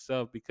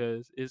myself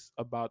because it's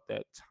about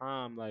that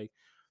time. Like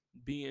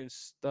being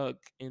stuck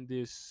in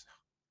this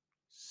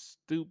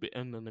stupid,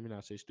 and let me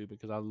not say stupid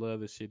because I love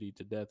the city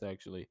to death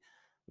actually,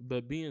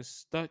 but being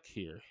stuck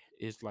here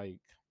is like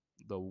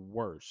the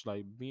worst.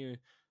 Like being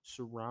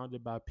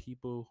surrounded by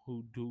people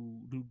who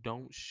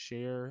don't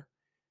share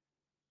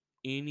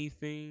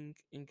anything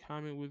in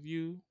common with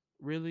you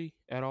really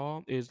at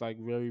all is like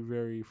very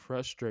very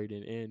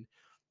frustrating. And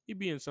you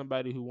being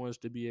somebody who wants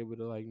to be able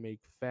to like make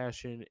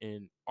fashion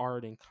and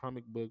art and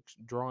comic books,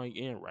 drawing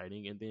and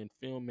writing, and then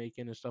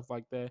filmmaking and stuff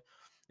like that,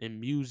 and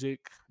music.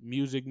 I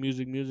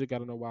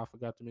don't know why I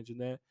forgot to mention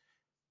that.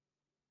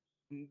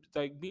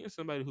 Like being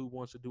somebody who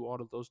wants to do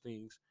all of those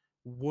things,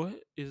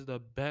 what is the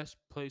best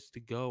place to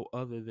go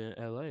other than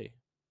LA?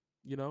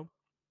 You know,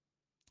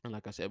 and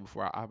like I said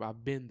before,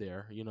 I've been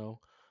there.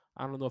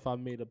 I don't know if I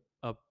made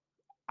a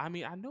I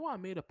mean, I know I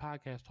made a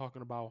podcast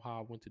talking about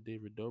how I went to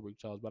David Dobrik,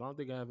 Charles, but I don't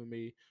think I ever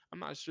made. I'm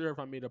not sure if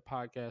I made a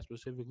podcast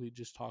specifically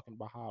just talking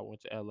about how I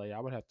went to LA. I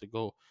would have to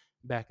go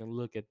back and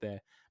look at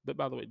that. But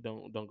by the way,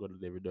 don't go to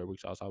David Dobrik,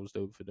 Charles. I was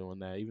stupid for doing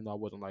that, even though I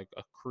wasn't like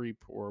a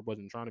creep or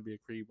wasn't trying to be a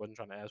creep, wasn't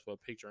trying to ask for a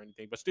picture or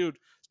anything. But still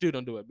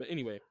don't do it. But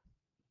anyway,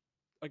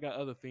 I got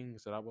other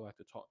things that I would like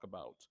to talk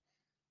about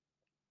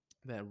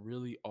that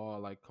really all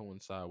like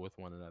coincide with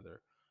one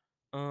another.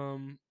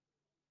 Um,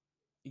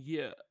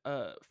 Yeah,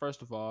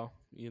 first of all,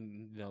 you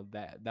know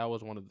that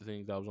was one of the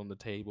things that was on the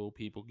table.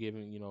 People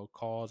giving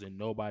calls, and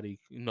nobody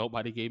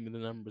gave me the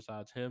number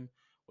besides him,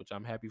 which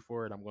I'm happy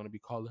for it. I'm going to be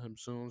calling him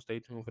soon. Stay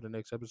tuned for the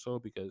next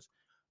episode because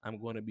I'm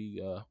going to be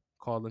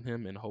calling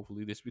him, and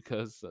hopefully this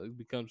because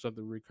becomes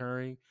something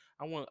recurring.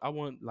 I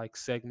want like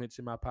segments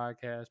in my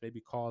podcast,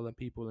 maybe calling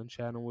people and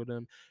chatting with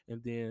them,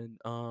 and then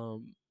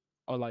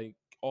or like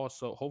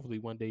also hopefully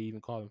one day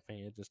even calling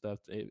fans and stuff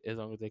as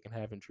long as they can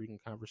have intriguing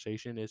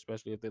conversation,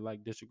 especially if they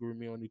like disagree with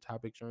me on new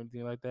topics or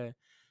anything like that.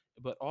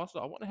 But also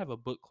I want to have a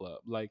book club.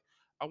 Like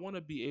I want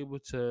to be able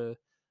to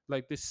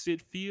like this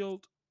Sid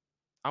Field.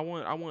 I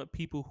want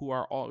people who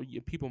are all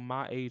people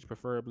my age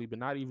preferably, but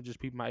not even just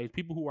people my age.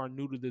 People who are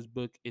new to this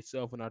book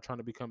itself and are trying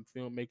to become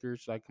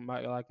filmmakers, like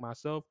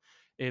myself.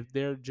 If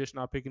they're just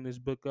not picking this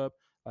book up,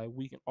 like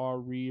we can all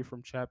read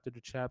from chapter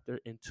to chapter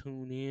and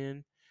tune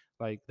in.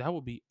 Like that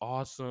would be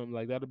awesome.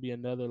 Like that'll be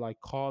another like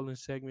calling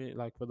segment,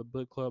 like for the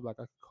book club. Like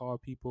I could call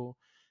people,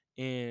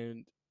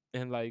 and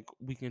like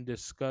we can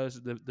discuss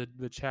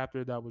the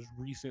chapter that was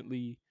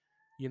recently,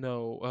 you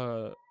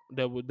know,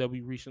 that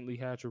we recently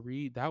had to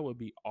read. That would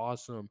be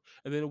awesome.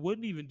 And then it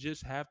wouldn't even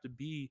just have to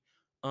be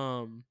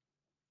um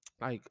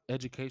like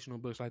educational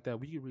books like that.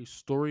 We can read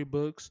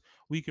storybooks.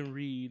 We can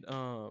read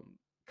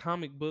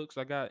comic books.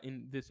 I got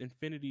in this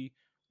Infinity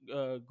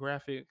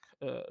graphic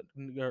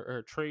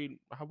or trade.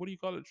 What do you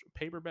call it?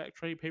 Paperback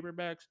trade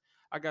paperbacks.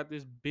 I got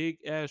this big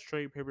ass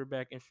trade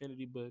paperback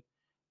Infinity book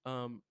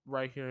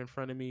right here in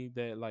front of me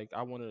that like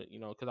I want to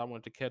because I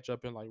wanted to catch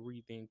up and like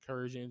read the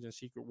incursions and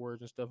secret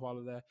words and stuff, all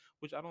of that,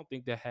 which I don't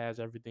think that has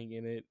everything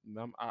in it.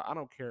 I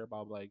don't care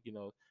about like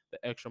the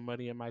extra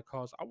money it might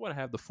cost. I want to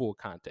have the full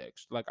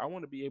context. Like I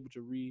want to be able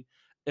to read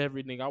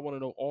everything. I want to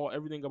know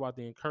everything about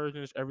the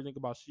incursions, everything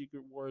about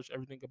Secret Wars,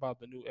 everything about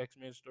the new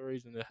X-Men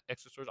stories and the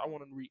Extra stories. I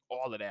want to read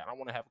all of that. I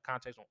want to have a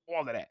context on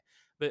all of that.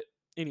 But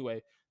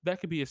anyway,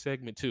 that could be a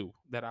segment too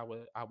that I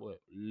would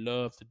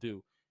love to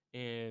do.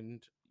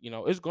 And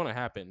it's gonna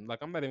happen. Like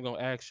I'm not even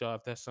gonna ask y'all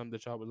if that's something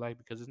that y'all would like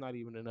because it's not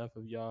even enough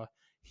of y'all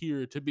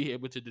here to be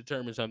able to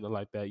determine something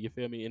like that. You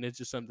feel me? And it's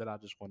just something that I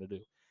just want to do.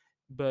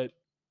 But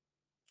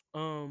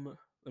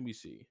let me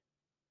see.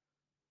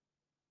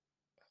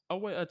 Oh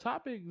wait, a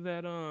topic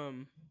that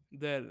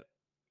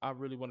I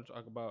really want to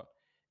talk about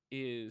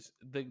is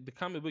the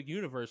comic book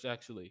universe.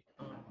 Actually,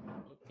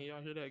 can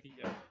y'all hear that?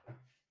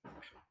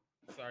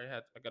 Sorry,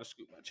 I gotta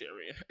scoot my chair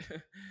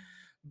in.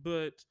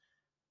 But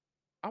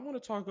I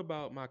want to talk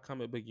about my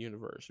comic book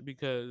universe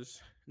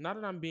because now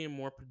that I'm being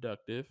more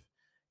productive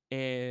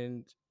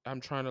and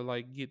I'm trying to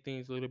like get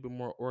things a little bit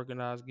more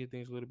organized, get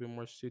things a little bit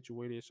more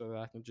situated so that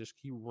I can just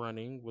keep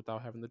running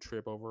without having to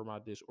trip over my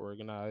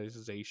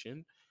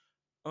disorganization.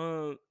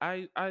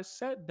 I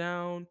sat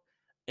down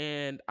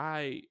and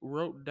I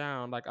wrote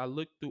down like I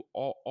looked through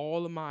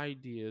all of my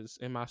ideas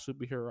in my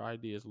superhero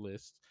ideas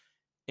list,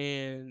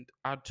 and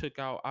I took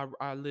out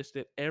I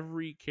listed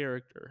every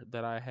character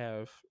that I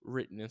have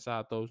written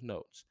inside those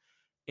notes,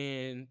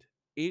 and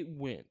it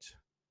went.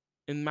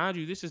 And mind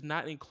you, this is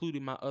not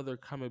including my other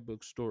comic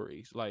book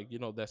stories, like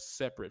that's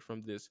separate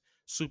from this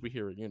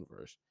superhero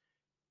universe.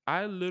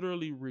 I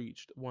literally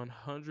reached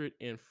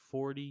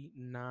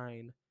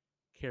 149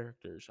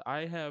 characters.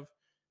 I have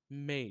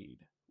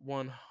made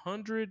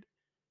 100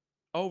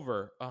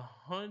 over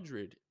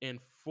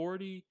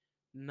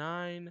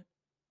 149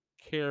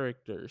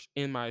 characters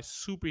in my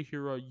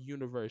superhero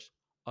universe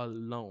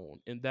alone.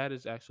 And that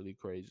is actually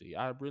crazy.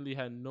 I really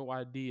had no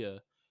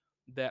idea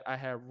that I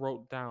have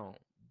wrote down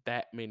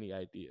that many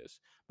ideas.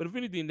 But if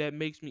anything, that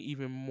makes me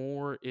even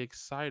more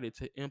excited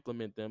to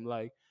implement them.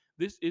 Like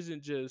this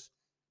isn't just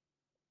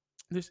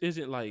this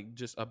isn't like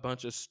just a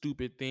bunch of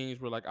stupid things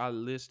where like I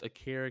list a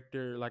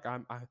character, like I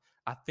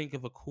think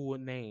of a cool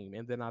name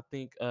and then I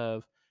think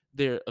of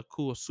their a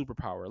cool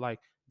superpower. Like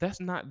that's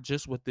not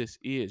just what this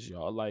is,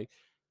 y'all. Like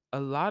a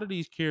lot of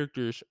these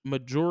characters,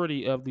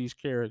 majority of these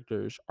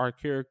characters are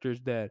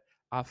characters that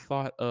I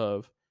thought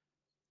of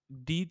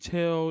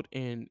detailed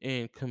and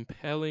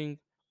compelling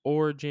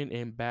origin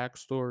and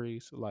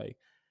backstories.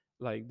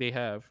 Like they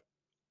have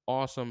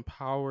awesome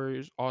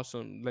powers,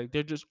 awesome, like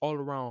they're just all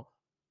around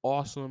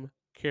awesome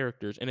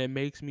characters, and it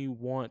makes me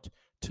want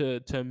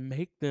to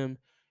make them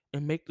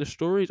and make the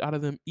stories out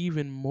of them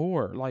even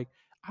more. Like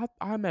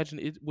I imagine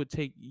it would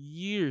take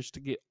years to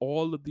get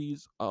all of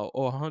these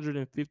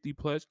 150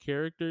 plus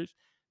characters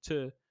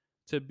to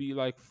be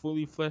like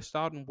fully fleshed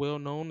out and well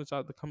known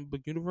inside the comic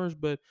book universe.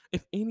 But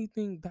if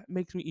anything, that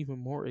makes me even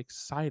more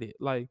excited.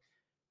 Like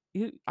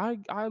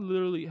I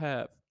literally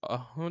have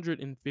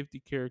 150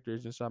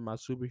 characters inside my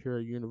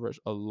superhero universe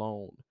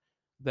alone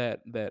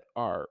that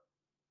are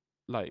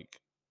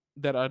like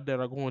that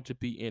are going to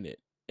be in it,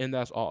 and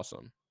that's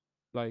awesome.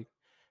 Like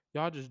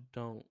y'all just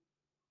don't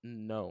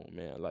know,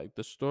 man. Like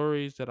the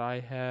stories that I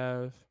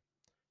have,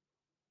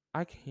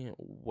 I can't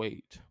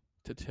wait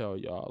to tell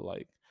y'all.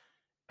 Like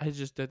it's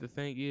just that the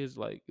thing is,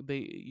 like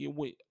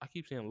wait. I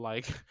keep saying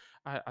like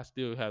I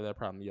still have that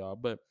problem, y'all,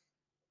 but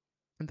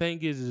the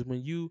thing is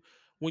when you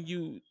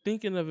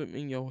thinking of them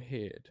in your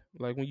head,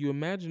 like when you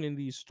imagining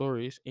these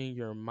stories in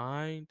your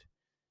mind,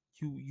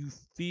 you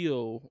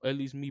feel, at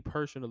least me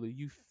personally,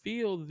 you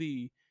feel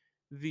the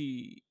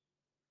the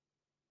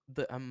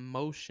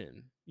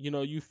emotion. You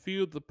know, you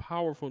feel the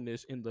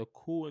powerfulness and the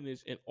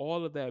coolness and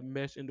all of that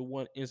mesh into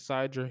one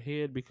inside your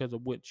head because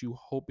of what you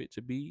hope it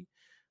to be.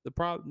 The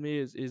problem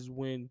is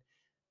when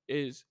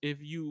is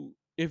if you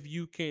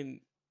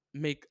can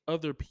make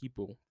other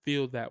people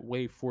feel that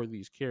way for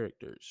these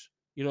characters.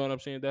 You know what I'm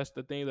saying? That's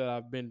the thing that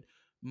I've been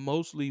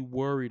mostly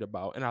worried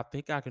about, and I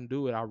think I can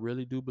do it. I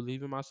really do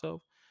believe in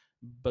myself.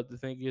 But the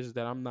thing is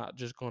that I'm not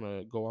just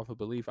gonna go off of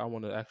belief. I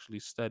want to actually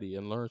study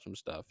and learn some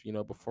stuff, you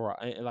know, before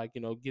I and like,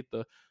 you know, get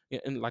the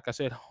and like I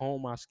said,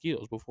 hone my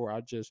skills before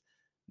I just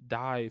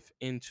dive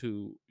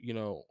into, you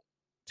know,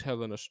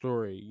 telling a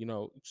story. You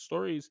know,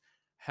 stories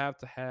have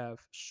to have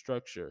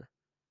structure,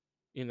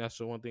 and that's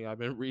the one thing I've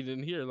been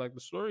reading here. Like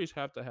the stories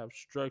have to have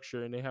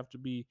structure, and they have to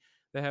be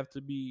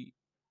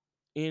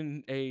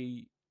in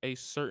a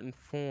certain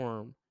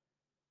form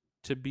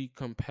to be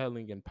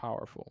compelling and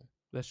powerful.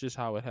 That's just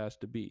how it has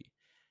to be.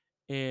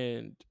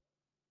 And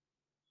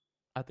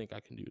I think I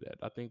can do that.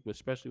 I think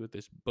especially with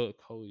this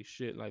book, holy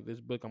shit, like this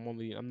book,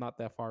 I'm not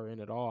that far in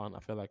at all, and I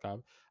feel like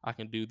I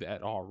can do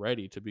that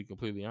already, to be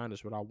completely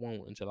honest, but I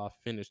won't until I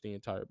finish the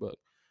entire book.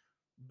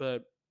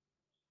 But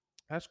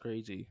that's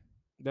crazy.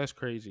 That's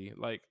crazy.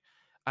 Like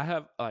I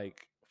have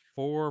like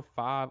 4 or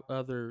 5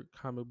 other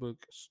comic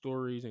book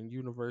stories and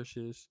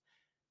universes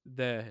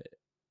that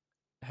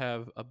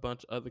have a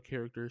bunch of other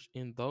characters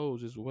in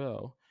those as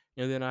well.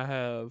 And then I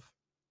have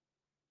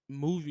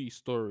movie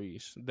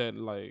stories that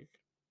like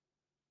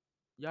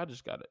y'all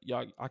just gotta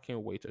y'all I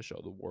can't wait to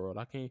show the world.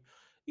 I can't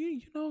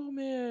you know,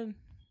 man,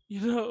 you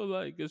know,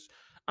 like it's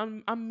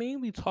I'm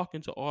mainly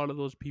talking to all of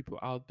those people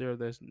out there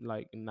that's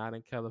like not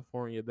in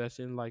California, that's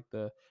in like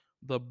the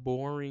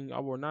boring,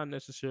 or well, not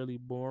necessarily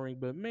boring,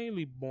 but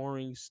mainly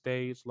boring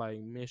states like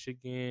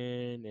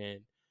Michigan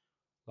and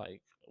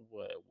like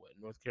what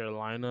North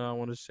Carolina I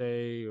want to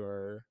say,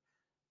 or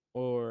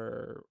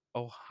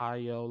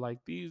Ohio, like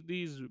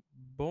these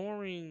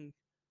boring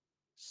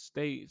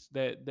states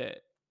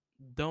that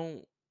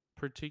don't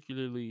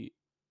particularly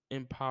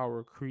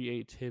empower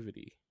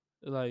creativity.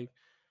 Like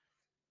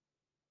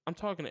I'm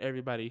talking to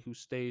everybody who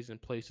stays in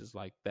places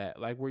like that,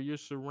 like where you're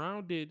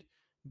surrounded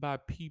by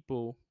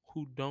people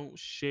who don't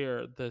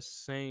share the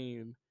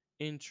same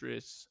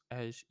interests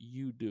as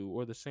you do,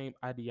 or the same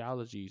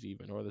ideologies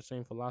even, or the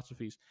same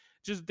philosophies.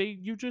 Just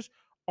you just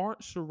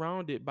aren't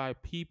surrounded by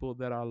people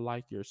that are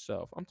like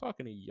yourself. I'm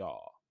talking to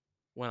y'all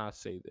when I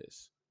say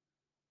this.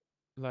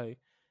 Like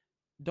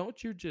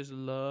don't you just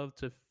love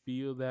to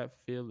feel that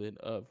feeling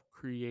of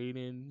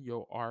creating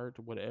your art,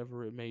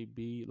 whatever it may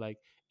be, like,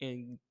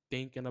 and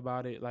thinking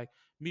about it? Like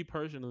me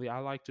personally, I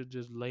like to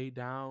just lay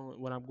down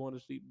when I'm going to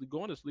sleep.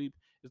 Going to sleep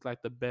is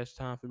like the best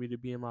time for me to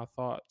be in my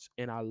thoughts,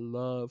 and I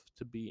love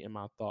to be in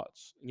my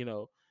thoughts. You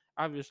know,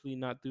 obviously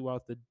not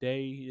throughout the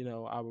day. You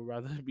know, I would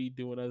rather be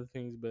doing other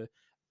things, but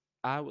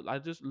I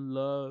just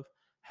love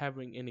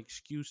having an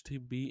excuse to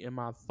be in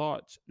my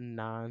thoughts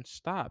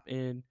nonstop,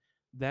 and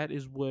that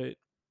is what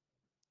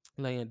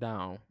laying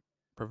down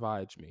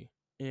provides me.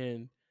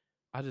 And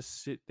I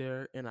just sit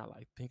there and I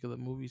like think of the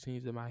movie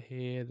scenes in my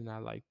head, and I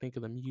like think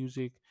of the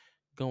music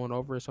going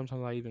over it.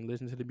 Sometimes I even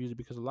listen to the music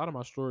because a lot of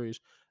my stories,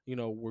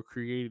 were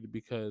created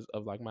because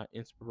of like my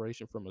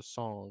inspiration from a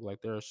song. Like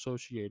they're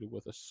associated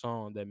with a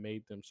song that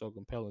made them so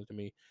compelling to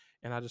me.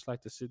 And I just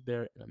like to sit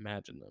there and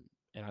imagine them.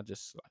 And I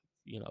just like,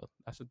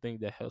 that's the thing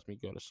that helps me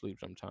go to sleep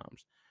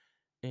sometimes.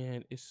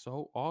 And it's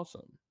so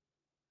awesome.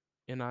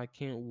 And I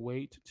can't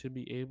wait to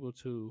be able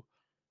to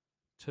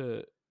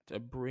to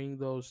bring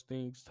those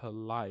things to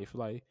life.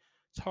 Like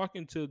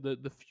talking to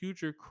the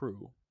future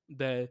crew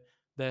that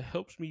that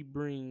helps me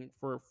bring,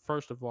 for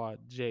first of all,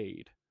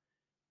 Jade,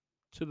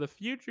 to the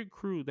future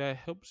crew that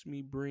helps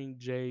me bring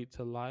Jade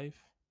to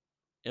life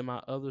and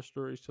my other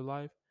stories to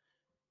life,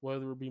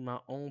 whether it be my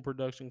own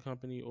production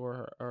company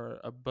or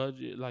a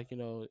budget. Like,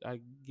 I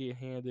get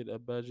handed a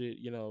budget,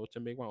 to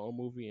make my own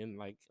movie, and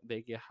like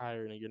they get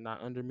hired and you're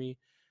not under me.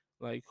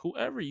 Like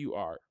whoever you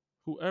are,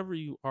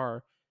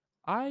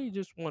 I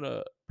just want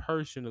to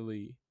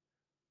personally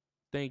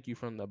thank you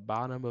from the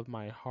bottom of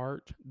my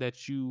heart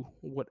that you,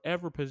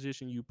 whatever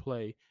position you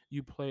played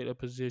a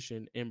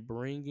position in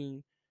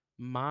bringing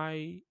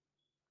my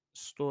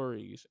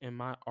stories and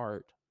my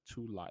art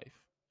to life.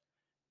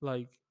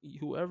 Like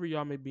whoever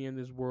y'all may be in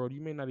this world,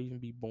 you may not even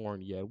be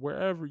born yet.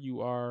 Wherever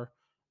you are,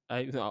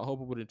 I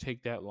hope it wouldn't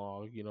take that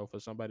long, for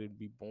somebody to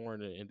be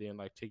born, and then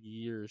like take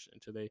years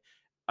until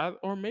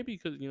or maybe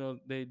because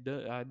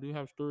I do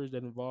have stories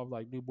that involve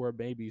like newborn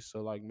babies,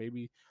 so like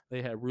maybe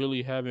they had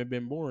really haven't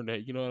been born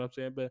yet. You know what I'm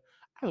saying? But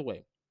either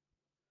way,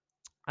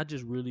 I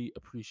just really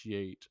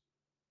appreciate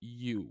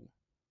you.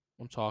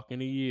 I'm talking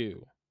to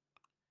you.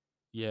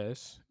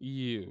 Yes,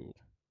 you,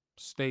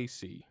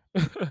 Stacy.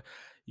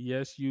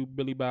 Yes, you,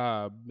 Billy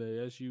Bob.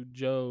 Yes, you,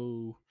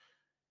 Joe.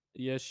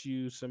 Yes,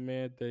 you,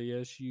 Samantha.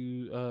 Yes,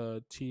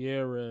 you,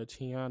 Tierra,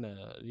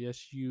 Tiana.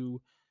 Yes,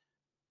 you,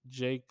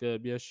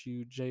 Jacob. Yes,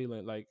 you,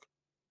 Jalen. Like,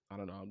 I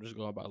don't know. I'm just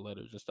going by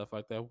letters and stuff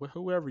like that.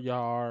 Whoever y'all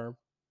are,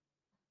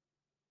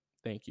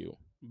 thank you.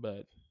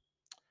 But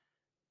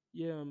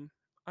yeah,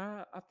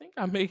 I think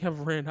I may have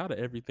ran out of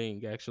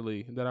everything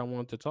actually that I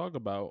want to talk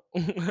about.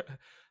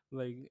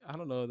 Like, I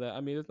don't know that.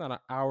 I mean, it's not an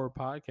hour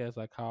podcast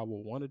like how I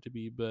would want it to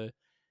be, but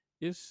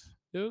it's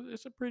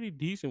a pretty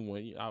decent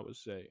one, I would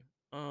say.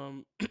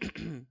 Um,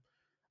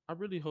 I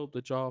really hope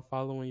that y'all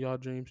following y'all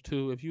dreams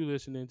too. If you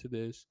listening to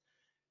this,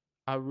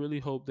 I really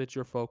hope that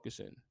you're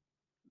focusing.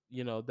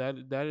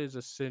 That is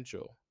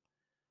essential.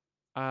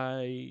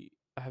 I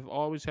have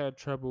always had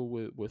trouble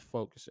with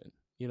focusing.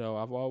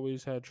 I've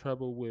always had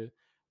trouble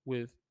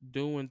with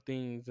doing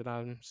things that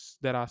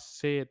I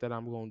said that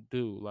I'm going to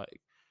do.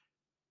 Like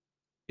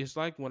it's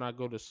like when I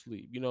go to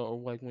sleep, or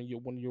like when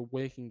you're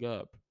waking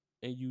up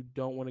and you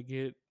don't want to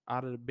get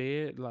out of the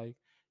bed, like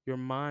your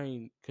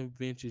mind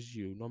convinces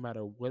you no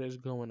matter what is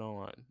going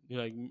on.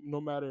 Like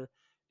no matter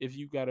if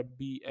you got to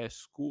be at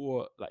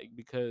school like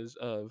because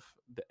of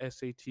the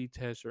SAT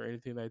test or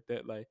anything like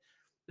that, like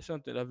it's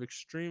something of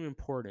extreme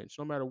importance.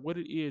 No matter what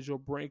it is, your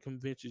brain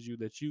convinces you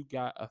that you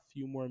got a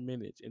few more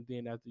minutes, and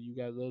then after you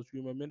got those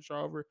few more minutes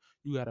are over,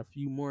 you got a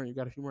few more, and you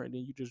got a few more, and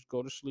then you just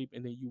go to sleep,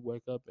 and then you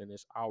wake up, and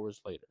it's hours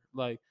later.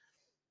 Like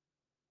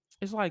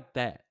it's like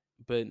that,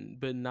 but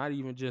not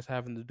even just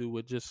having to do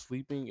with just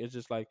sleeping. It's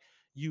just like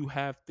you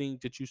have things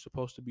that you're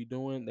supposed to be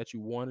doing that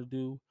you want to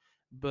do,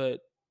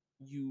 but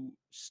you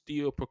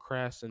still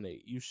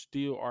procrastinate. You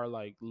still are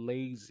like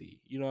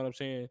lazy. You know what I'm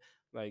saying?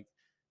 Like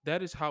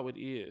that is how it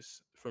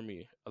is for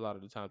me a lot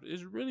of the times.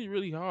 It's really,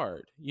 really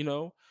hard,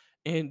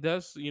 And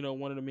that's,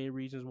 one of the main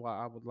reasons why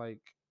I would like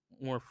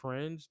more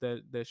friends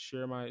that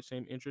share my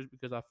same interests,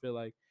 because I feel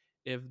like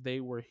if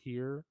they were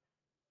here,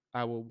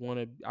 I would want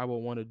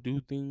to do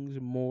things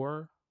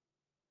more,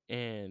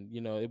 and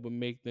it would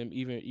make them,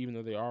 even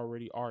though they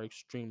already are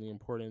extremely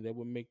important, that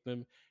would make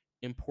them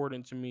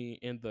important to me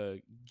in the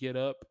get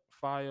up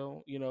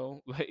file,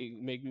 like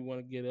make me want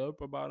to get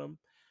up about them.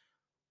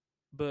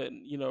 But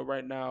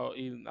right now,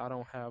 even I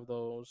don't have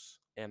those,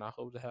 and I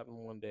hope to have them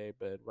one day,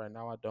 but right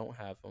now I don't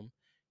have them.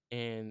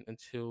 And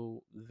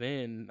until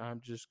then,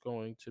 I'm just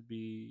going to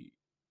be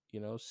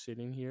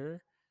sitting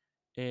here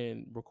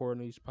and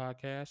recording these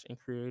podcasts and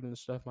creating the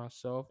stuff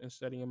myself and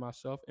studying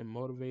myself and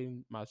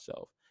motivating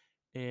myself.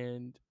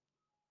 And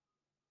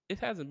it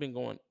hasn't been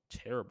going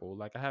terrible.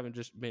 Like I haven't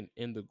just been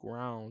in the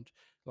ground,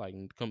 like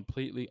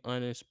completely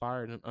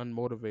uninspired and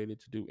unmotivated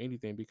to do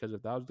anything. Because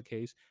if that was the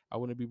case, I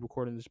wouldn't be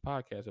recording this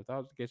podcast. If that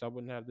was the case, I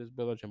wouldn't have this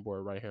bulletin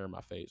board right here in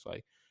my face.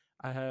 Like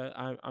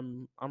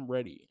I'm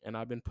ready, and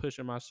I've been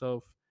pushing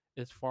myself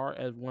as far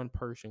as one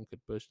person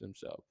could push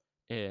themselves,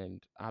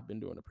 and I've been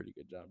doing a pretty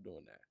good job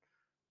doing that.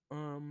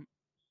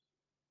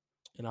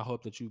 And I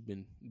hope that you've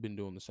been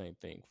doing the same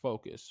thing.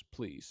 Focus,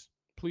 please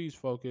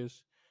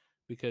focus,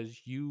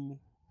 because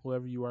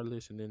whoever you are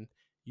listening,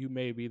 you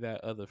may be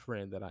that other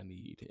friend that I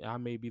need. I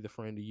may be the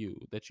friend to you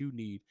that you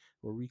need,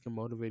 where we can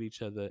motivate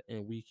each other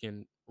and we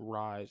can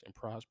rise and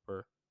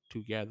prosper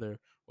together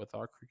with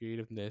our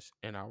creativeness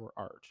and our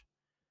art.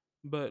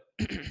 But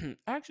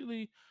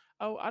actually,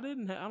 oh, I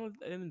didn't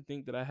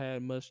think that I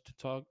had much to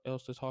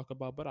talk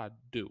about, but I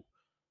do.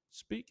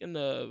 Speaking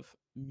of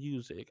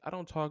music, I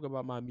don't talk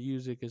about my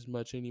music as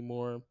much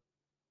anymore,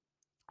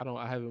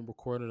 I haven't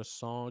recorded a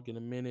song in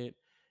a minute,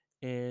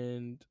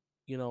 and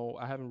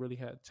I haven't really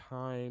had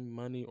time,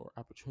 money, or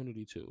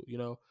opportunity to.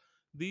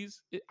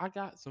 I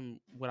got some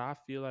what I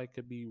feel like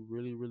could be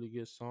really really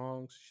good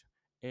songs,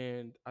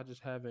 and I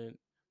just haven't.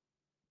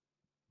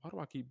 Why do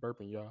I keep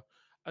burping, y'all?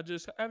 I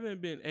just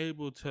haven't been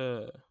able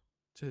to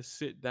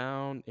sit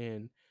down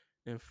and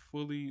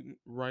fully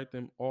write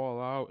them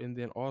all out, and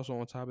then also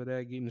on top of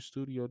that, getting the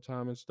studio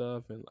time and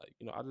stuff, and like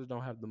I just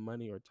don't have the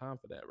money or time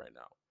for that right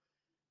now.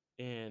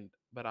 And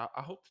but I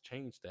hope to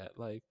change that.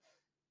 Like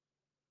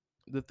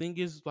the thing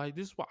is, like,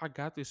 this is why I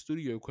got this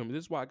studio equipment.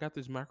 This is why I got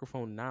this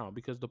microphone now,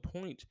 because the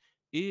point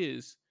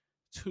is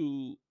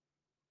to,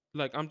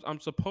 like, I'm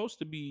supposed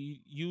to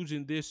be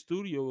using this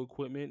studio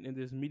equipment and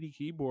this MIDI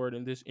keyboard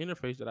and this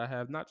interface that I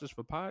have, not just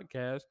for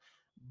podcasts,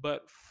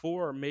 but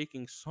for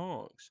making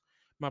songs.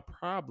 My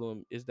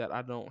problem is that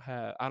I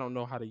don't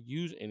know how to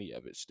use any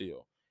of it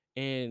still.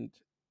 And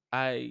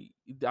I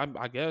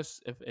I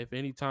guess if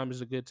any time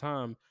is a good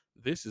time,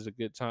 this is a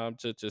good time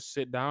to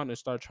sit down and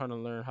start trying to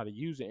learn how to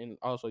use it, and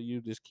also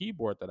use this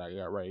keyboard that I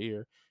got right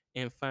here,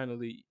 and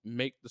finally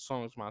make the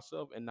songs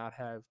myself and not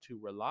have to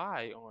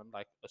rely on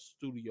like a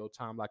studio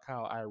time like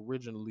how I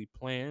originally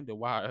planned and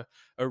why I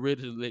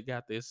originally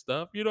got this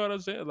stuff. You know what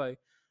I'm saying? Like,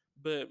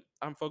 but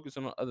I'm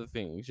focusing on other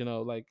things,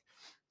 like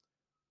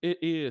it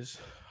is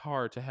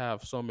hard to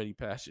have so many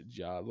passions,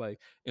 y'all, like,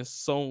 and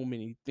so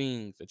many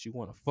things that you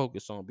want to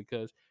focus on,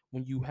 because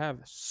when you have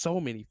so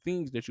many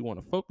things that you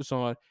want to focus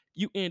on,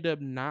 you end up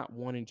not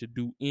wanting to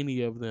do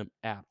any of them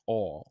at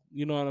all.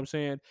 You know what I'm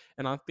saying?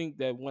 And I think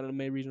that one of the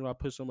main reasons why I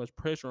put so much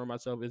pressure on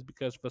myself is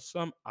because for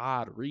some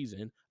odd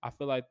reason, I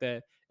feel like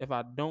that if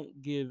I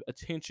don't give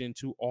attention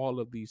to all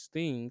of these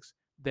things,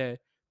 that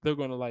they're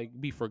gonna like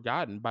be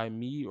forgotten by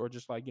me, or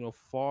just like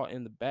fall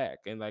in the back,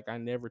 and like I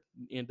never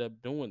end up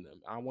doing them.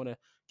 I want to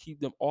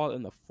keep them all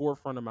in the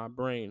forefront of my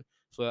brain,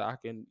 so that I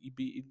can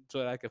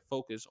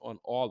focus on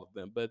all of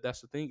them. But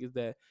that's the thing, is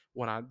that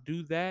when I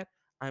do that,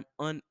 I'm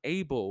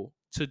unable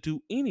to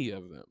do any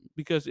of them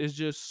because it's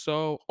just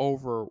so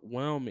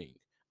overwhelming.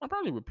 I'm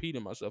probably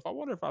repeating myself. I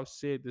wonder if I've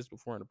said this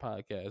before in the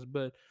podcast,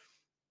 but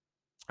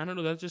I don't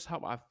know. That's just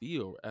how I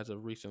feel as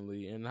of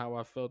recently, and how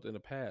I felt in the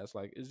past.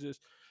 Like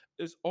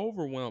it's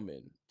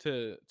overwhelming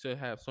to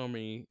have so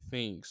many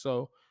things.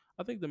 So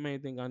I think the main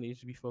thing I need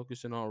to be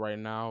focusing on right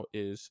now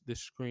is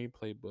this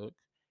screenplay book.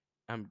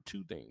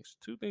 Two things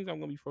I'm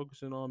gonna be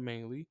focusing on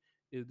mainly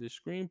is the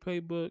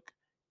screenplay book,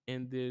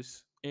 and the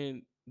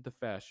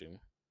fashion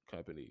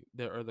company,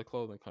 the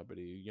clothing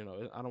company.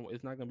 I don't.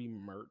 It's not gonna be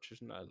merch.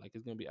 It's not like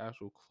it's gonna be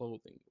actual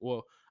clothing.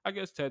 Well, I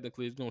guess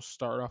technically it's gonna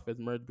start off as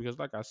merch because,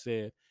 like I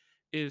said,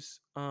 it's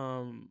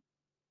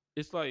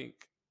it's like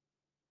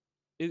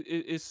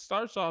it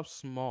starts off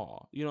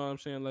small. You know what I'm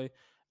saying? Like,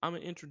 I'm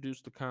gonna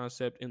introduce the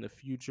concept in the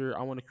future.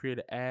 I want to create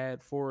an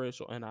ad for it.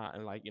 So and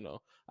like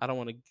I don't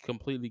want to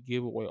completely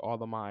give away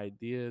all of my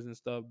ideas and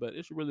stuff, but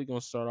it's really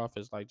gonna start off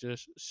as like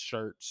just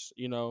shirts,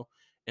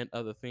 and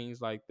other things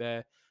like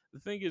that. The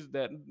thing is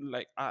that,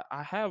 like,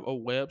 I have a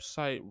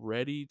website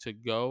ready to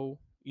go.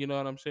 You know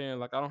what I'm saying?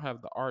 Like, I don't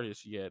have the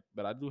artist yet,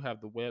 but I do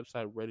have the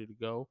website ready to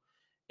go,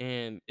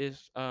 and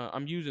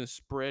I'm using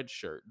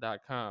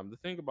spreadshirt.com. The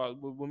thing about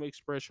what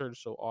makes spreadshirt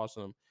so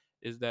awesome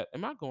is that,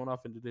 am I going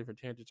off into different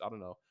tangents? I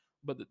don't know.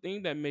 But the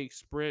thing that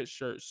makes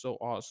spreadshirt so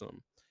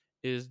awesome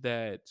is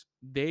that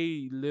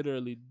they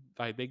literally,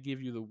 like, they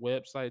give you the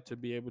website to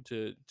be able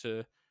to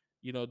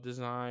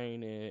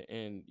design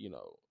and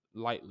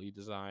lightly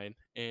design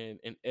and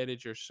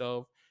edit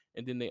yourself.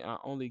 And then they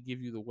not only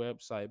give you the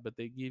website, but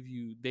they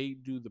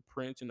do the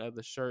print and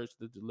other shirts,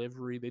 the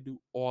delivery, they do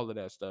all of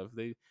that stuff.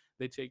 They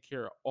take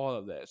care of all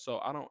of that. So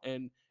I don't,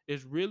 and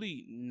it's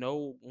really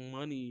no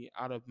money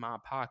out of my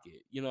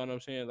pocket. You know what I'm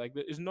saying? Like,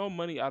 there's no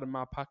money out of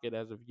my pocket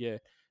as of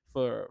yet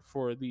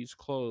for these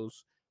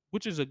clothes,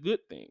 which is a good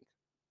thing.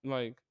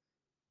 Like,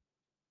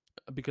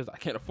 because I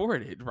can't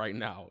afford it right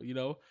now.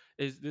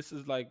 Is this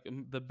is like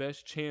the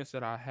best chance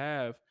that I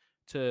have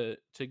to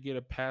get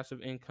a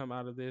passive income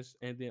out of this,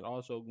 and then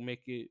also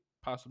make it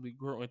possibly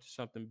grow into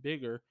something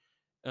bigger.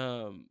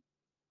 Um,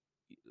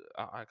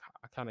 I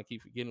kind of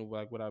keep forgetting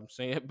like what I'm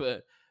saying,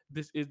 but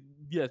this is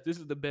yes, this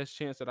is the best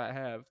chance that I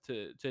have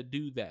to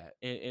do that,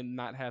 and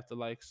not have to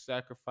like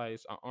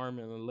sacrifice an arm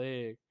and a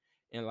leg,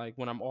 and like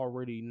when I'm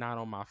already not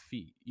on my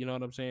feet. You know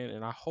what I'm saying?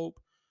 And I hope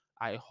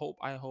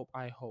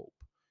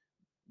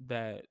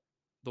that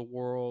the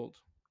world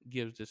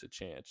gives this a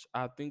chance.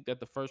 I think that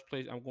the first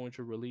place I'm going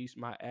to release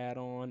my ad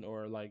on,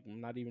 or like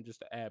not even just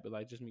the ad, but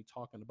like just me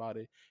talking about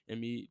it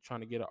and me trying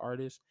to get an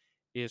artist,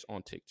 is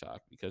on TikTok,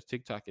 because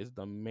TikTok is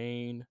the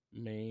main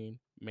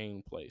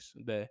place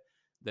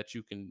that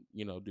you can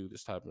do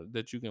this type of,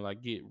 that you can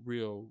like get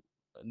real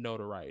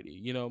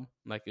notoriety.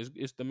 Like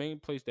it's the main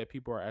place that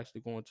people are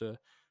actually going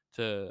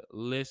to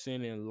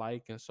listen and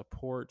like and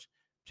support.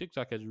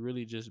 TikTok has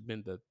really just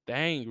been the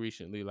thing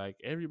recently. Like,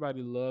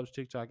 everybody loves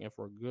TikTok, and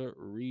for good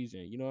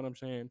reason. You know what I'm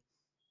saying?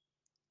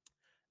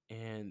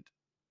 And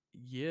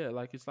Yeah,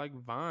 like it's like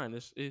Vine.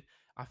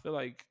 I feel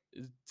like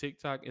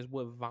TikTok is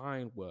what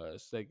Vine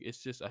was. Like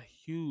it's just a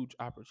huge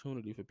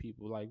opportunity for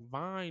people. Like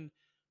Vine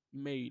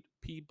made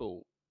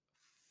people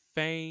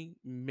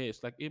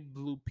famous. Like it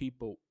blew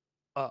people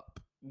up,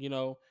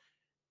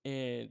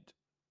 and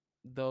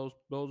those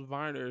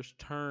Viners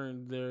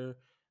turned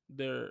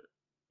their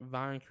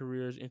Vine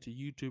careers into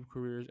YouTube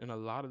careers, and a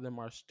lot of them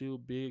are still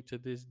big to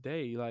this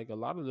day. Like a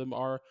lot of them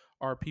are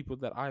people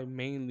that I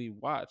mainly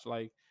watch.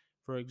 Like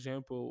for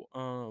example,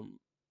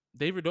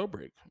 David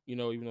Dobrik.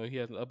 Even though he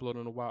hasn't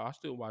uploaded in a while, I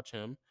still watch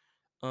him.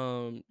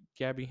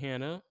 Gabby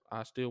Hanna,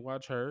 I still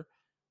watch her.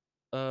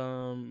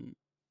 Um,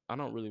 I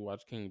don't really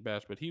watch King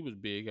Bash, but he was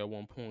big at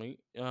one point.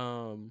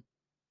 Who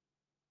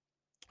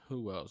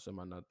else am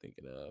I not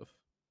thinking of?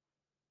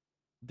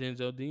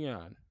 Denzel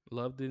Dion.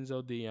 Love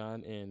Denzel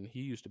Dion, and he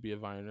used to be a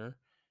Viner.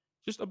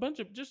 Just a bunch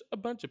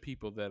of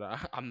people that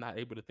I'm not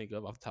able to think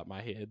of off the top of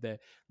my head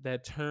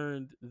that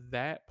turned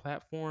that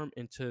platform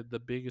into the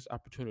biggest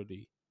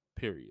opportunity.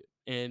 Period.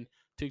 And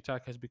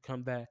TikTok has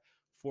become that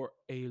for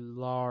a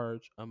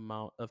large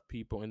amount of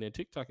people. And then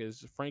TikTok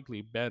is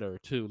frankly better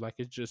too. Like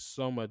it's just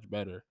so much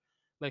better.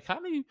 Like how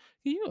do you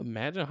can you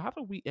imagine how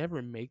do we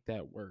ever make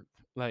that work?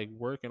 Like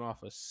working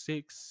off of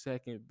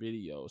 6-second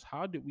videos.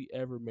 How did we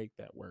ever make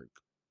that work?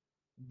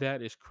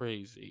 That is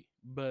crazy.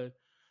 But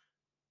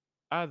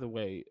either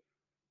way,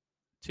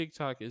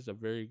 TikTok is a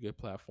very good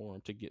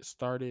platform to get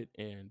started,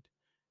 and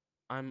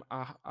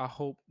I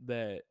hope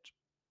that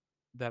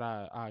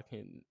I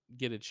can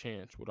get a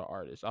chance with an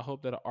artist. I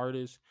hope that an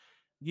artist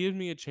gives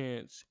me a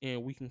chance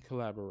and we can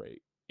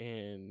collaborate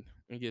and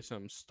get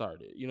something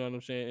started. You know what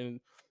I'm saying?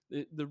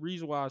 And the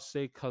reason why I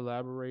say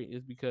collaborate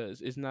is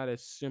because it's not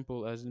as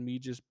simple as me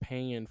just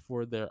paying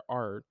for their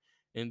art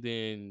and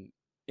then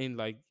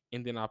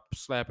I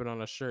slap it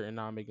on a shirt and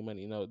now I'm making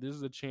money. No, this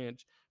is a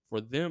chance for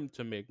them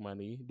to make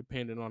money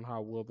depending on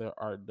how well their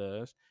art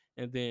does,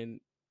 and then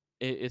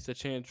it's a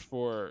chance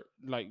for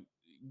like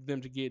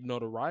them to get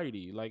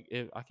notoriety. Like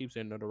if I keep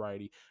saying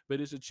notoriety, but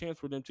it's a chance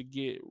for them to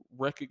get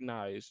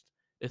recognized,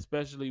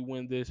 especially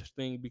when this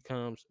thing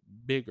becomes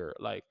bigger.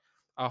 Like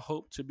I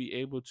hope to be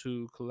able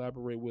to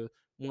collaborate with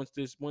once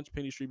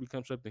Penny Street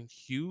becomes something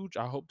huge.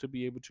 I hope to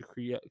be able to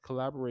create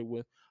collaborate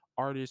with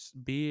artists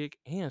big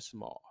and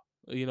small.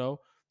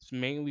 It's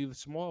mainly the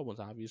small ones,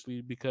 obviously,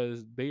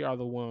 because they are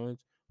the ones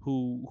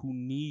who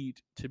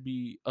need to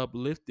be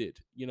uplifted.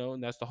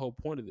 And that's the whole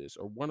point of this,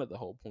 or one of the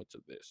whole points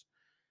of this.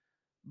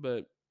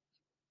 But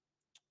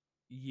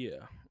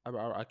yeah,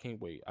 I can't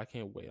wait. I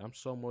can't wait. I'm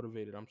so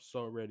motivated. I'm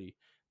so ready.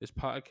 This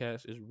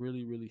podcast is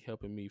really, really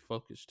helping me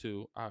focus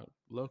too. I'm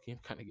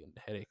kind of getting a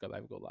headache. I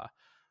like to go lie,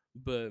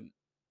 but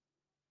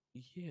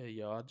yeah,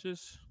 y'all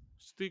just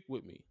stick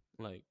with me.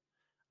 Like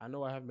I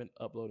know I haven't been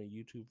uploading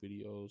YouTube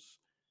videos,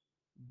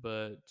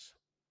 but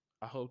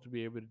I hope to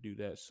be able to do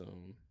that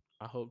soon.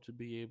 I hope to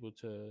be able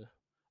to.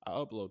 I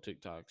upload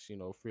TikToks,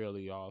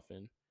 fairly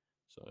often.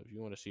 So if you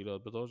want to see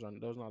those, but those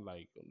not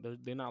like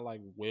they're not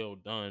like well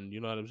done. You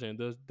know what I'm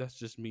saying? That's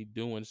just me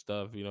doing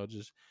stuff.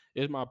 Just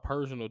it's my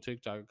personal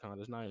TikTok account.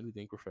 It's not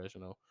anything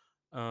professional.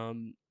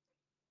 Um,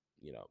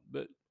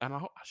 but and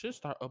I should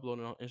start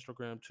uploading on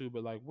Instagram too.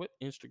 But like, what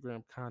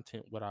Instagram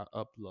content would I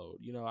upload?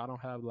 I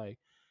don't have like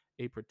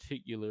a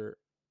particular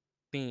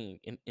thing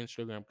in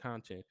Instagram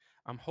content.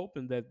 I'm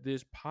hoping that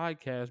this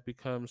podcast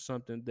becomes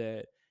something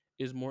that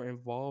is more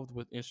involved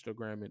with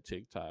Instagram and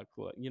TikTok.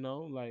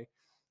 Like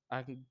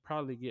I can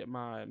probably get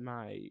not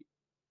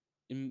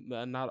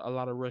a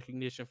lot of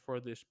recognition for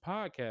this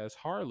podcast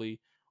hardly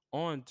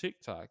on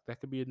TikTok.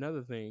 That could be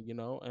another thing,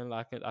 and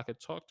I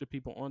could talk to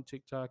people on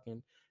TikTok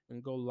and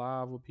go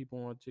live with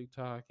people on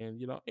TikTok,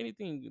 and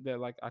anything that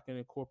like I can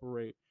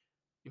incorporate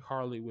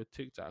Harley with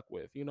TikTok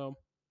with,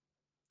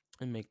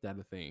 and make that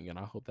a thing. And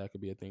I hope that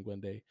could be a thing one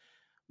day.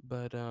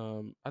 But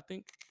I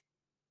think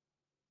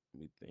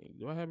let me think.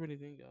 Do I have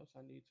anything else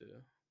I need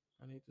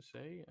to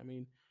say? I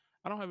mean,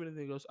 I don't have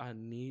anything else I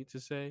need to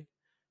say.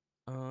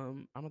 I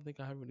don't think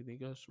I have anything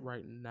else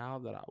right now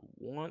that I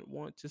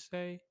want to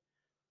say.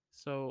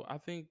 So I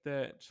think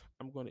that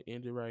I'm going to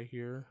end it right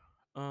here.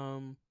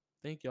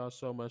 Thank y'all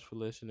so much for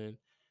listening.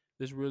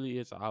 This really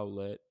is an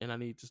outlet, and I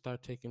need to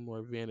start taking more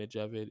advantage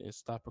of it and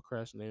stop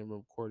procrastinating and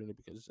recording it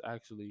because it's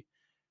actually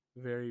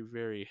very,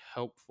 very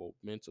helpful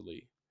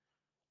mentally.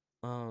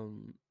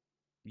 Um,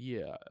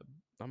 yeah,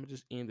 I'm gonna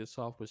just end this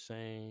off with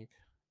saying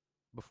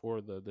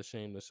before the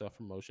shameless self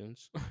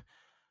promotions.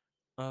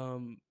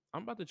 I'm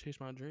about to chase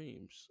my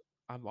dreams.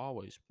 I've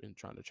always been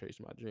trying to chase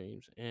my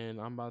dreams, and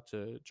I'm about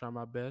to try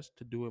my best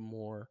to do it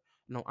more.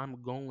 No,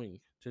 I'm going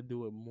to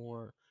do it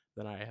more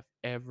than I have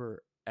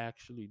ever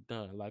actually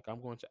done. Like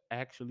I'm going to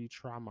actually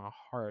try my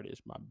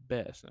hardest, my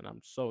best, and I'm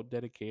so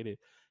dedicated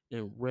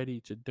and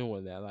ready to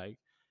doing that. Like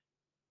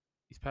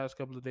these past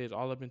couple of days,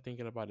 all I've been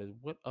thinking about is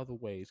what other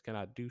ways can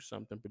I do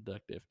something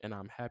productive? And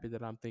I'm happy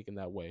that I'm thinking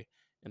that way.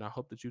 And I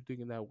hope that you're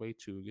thinking that way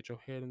too. Get your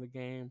head in the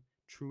game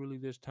truly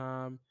this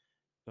time.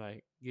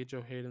 Like, get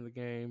your head in the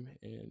game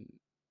and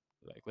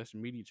Like, let's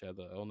meet each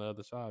other on the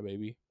other side,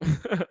 baby.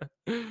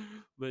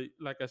 But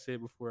like I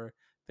said before,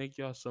 thank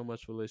y'all so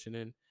much for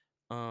listening.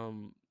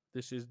 Um,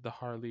 this is the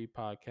Harley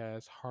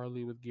podcast,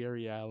 Harley with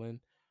Gary Allen.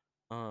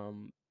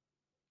 Um,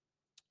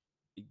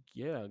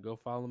 yeah, go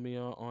follow me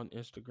on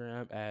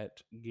Instagram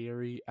at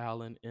Gary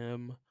Allen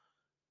M.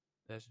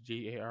 That's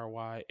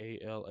GaryAllenM.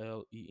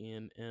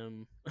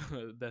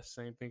 That's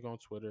same thing on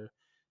Twitter.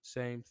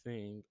 Same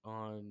thing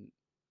on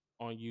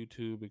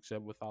YouTube,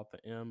 except without the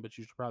M. But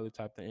you should probably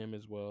type the M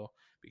as well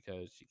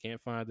because you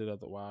can't find it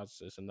otherwise.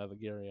 There's another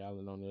Gary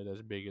Allen on there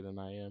that's bigger than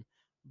I am.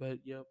 But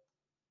yep,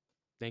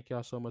 thank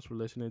y'all so much for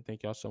listening.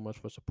 Thank y'all so much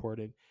for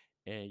supporting,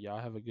 and y'all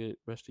have a good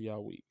rest of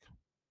y'all week.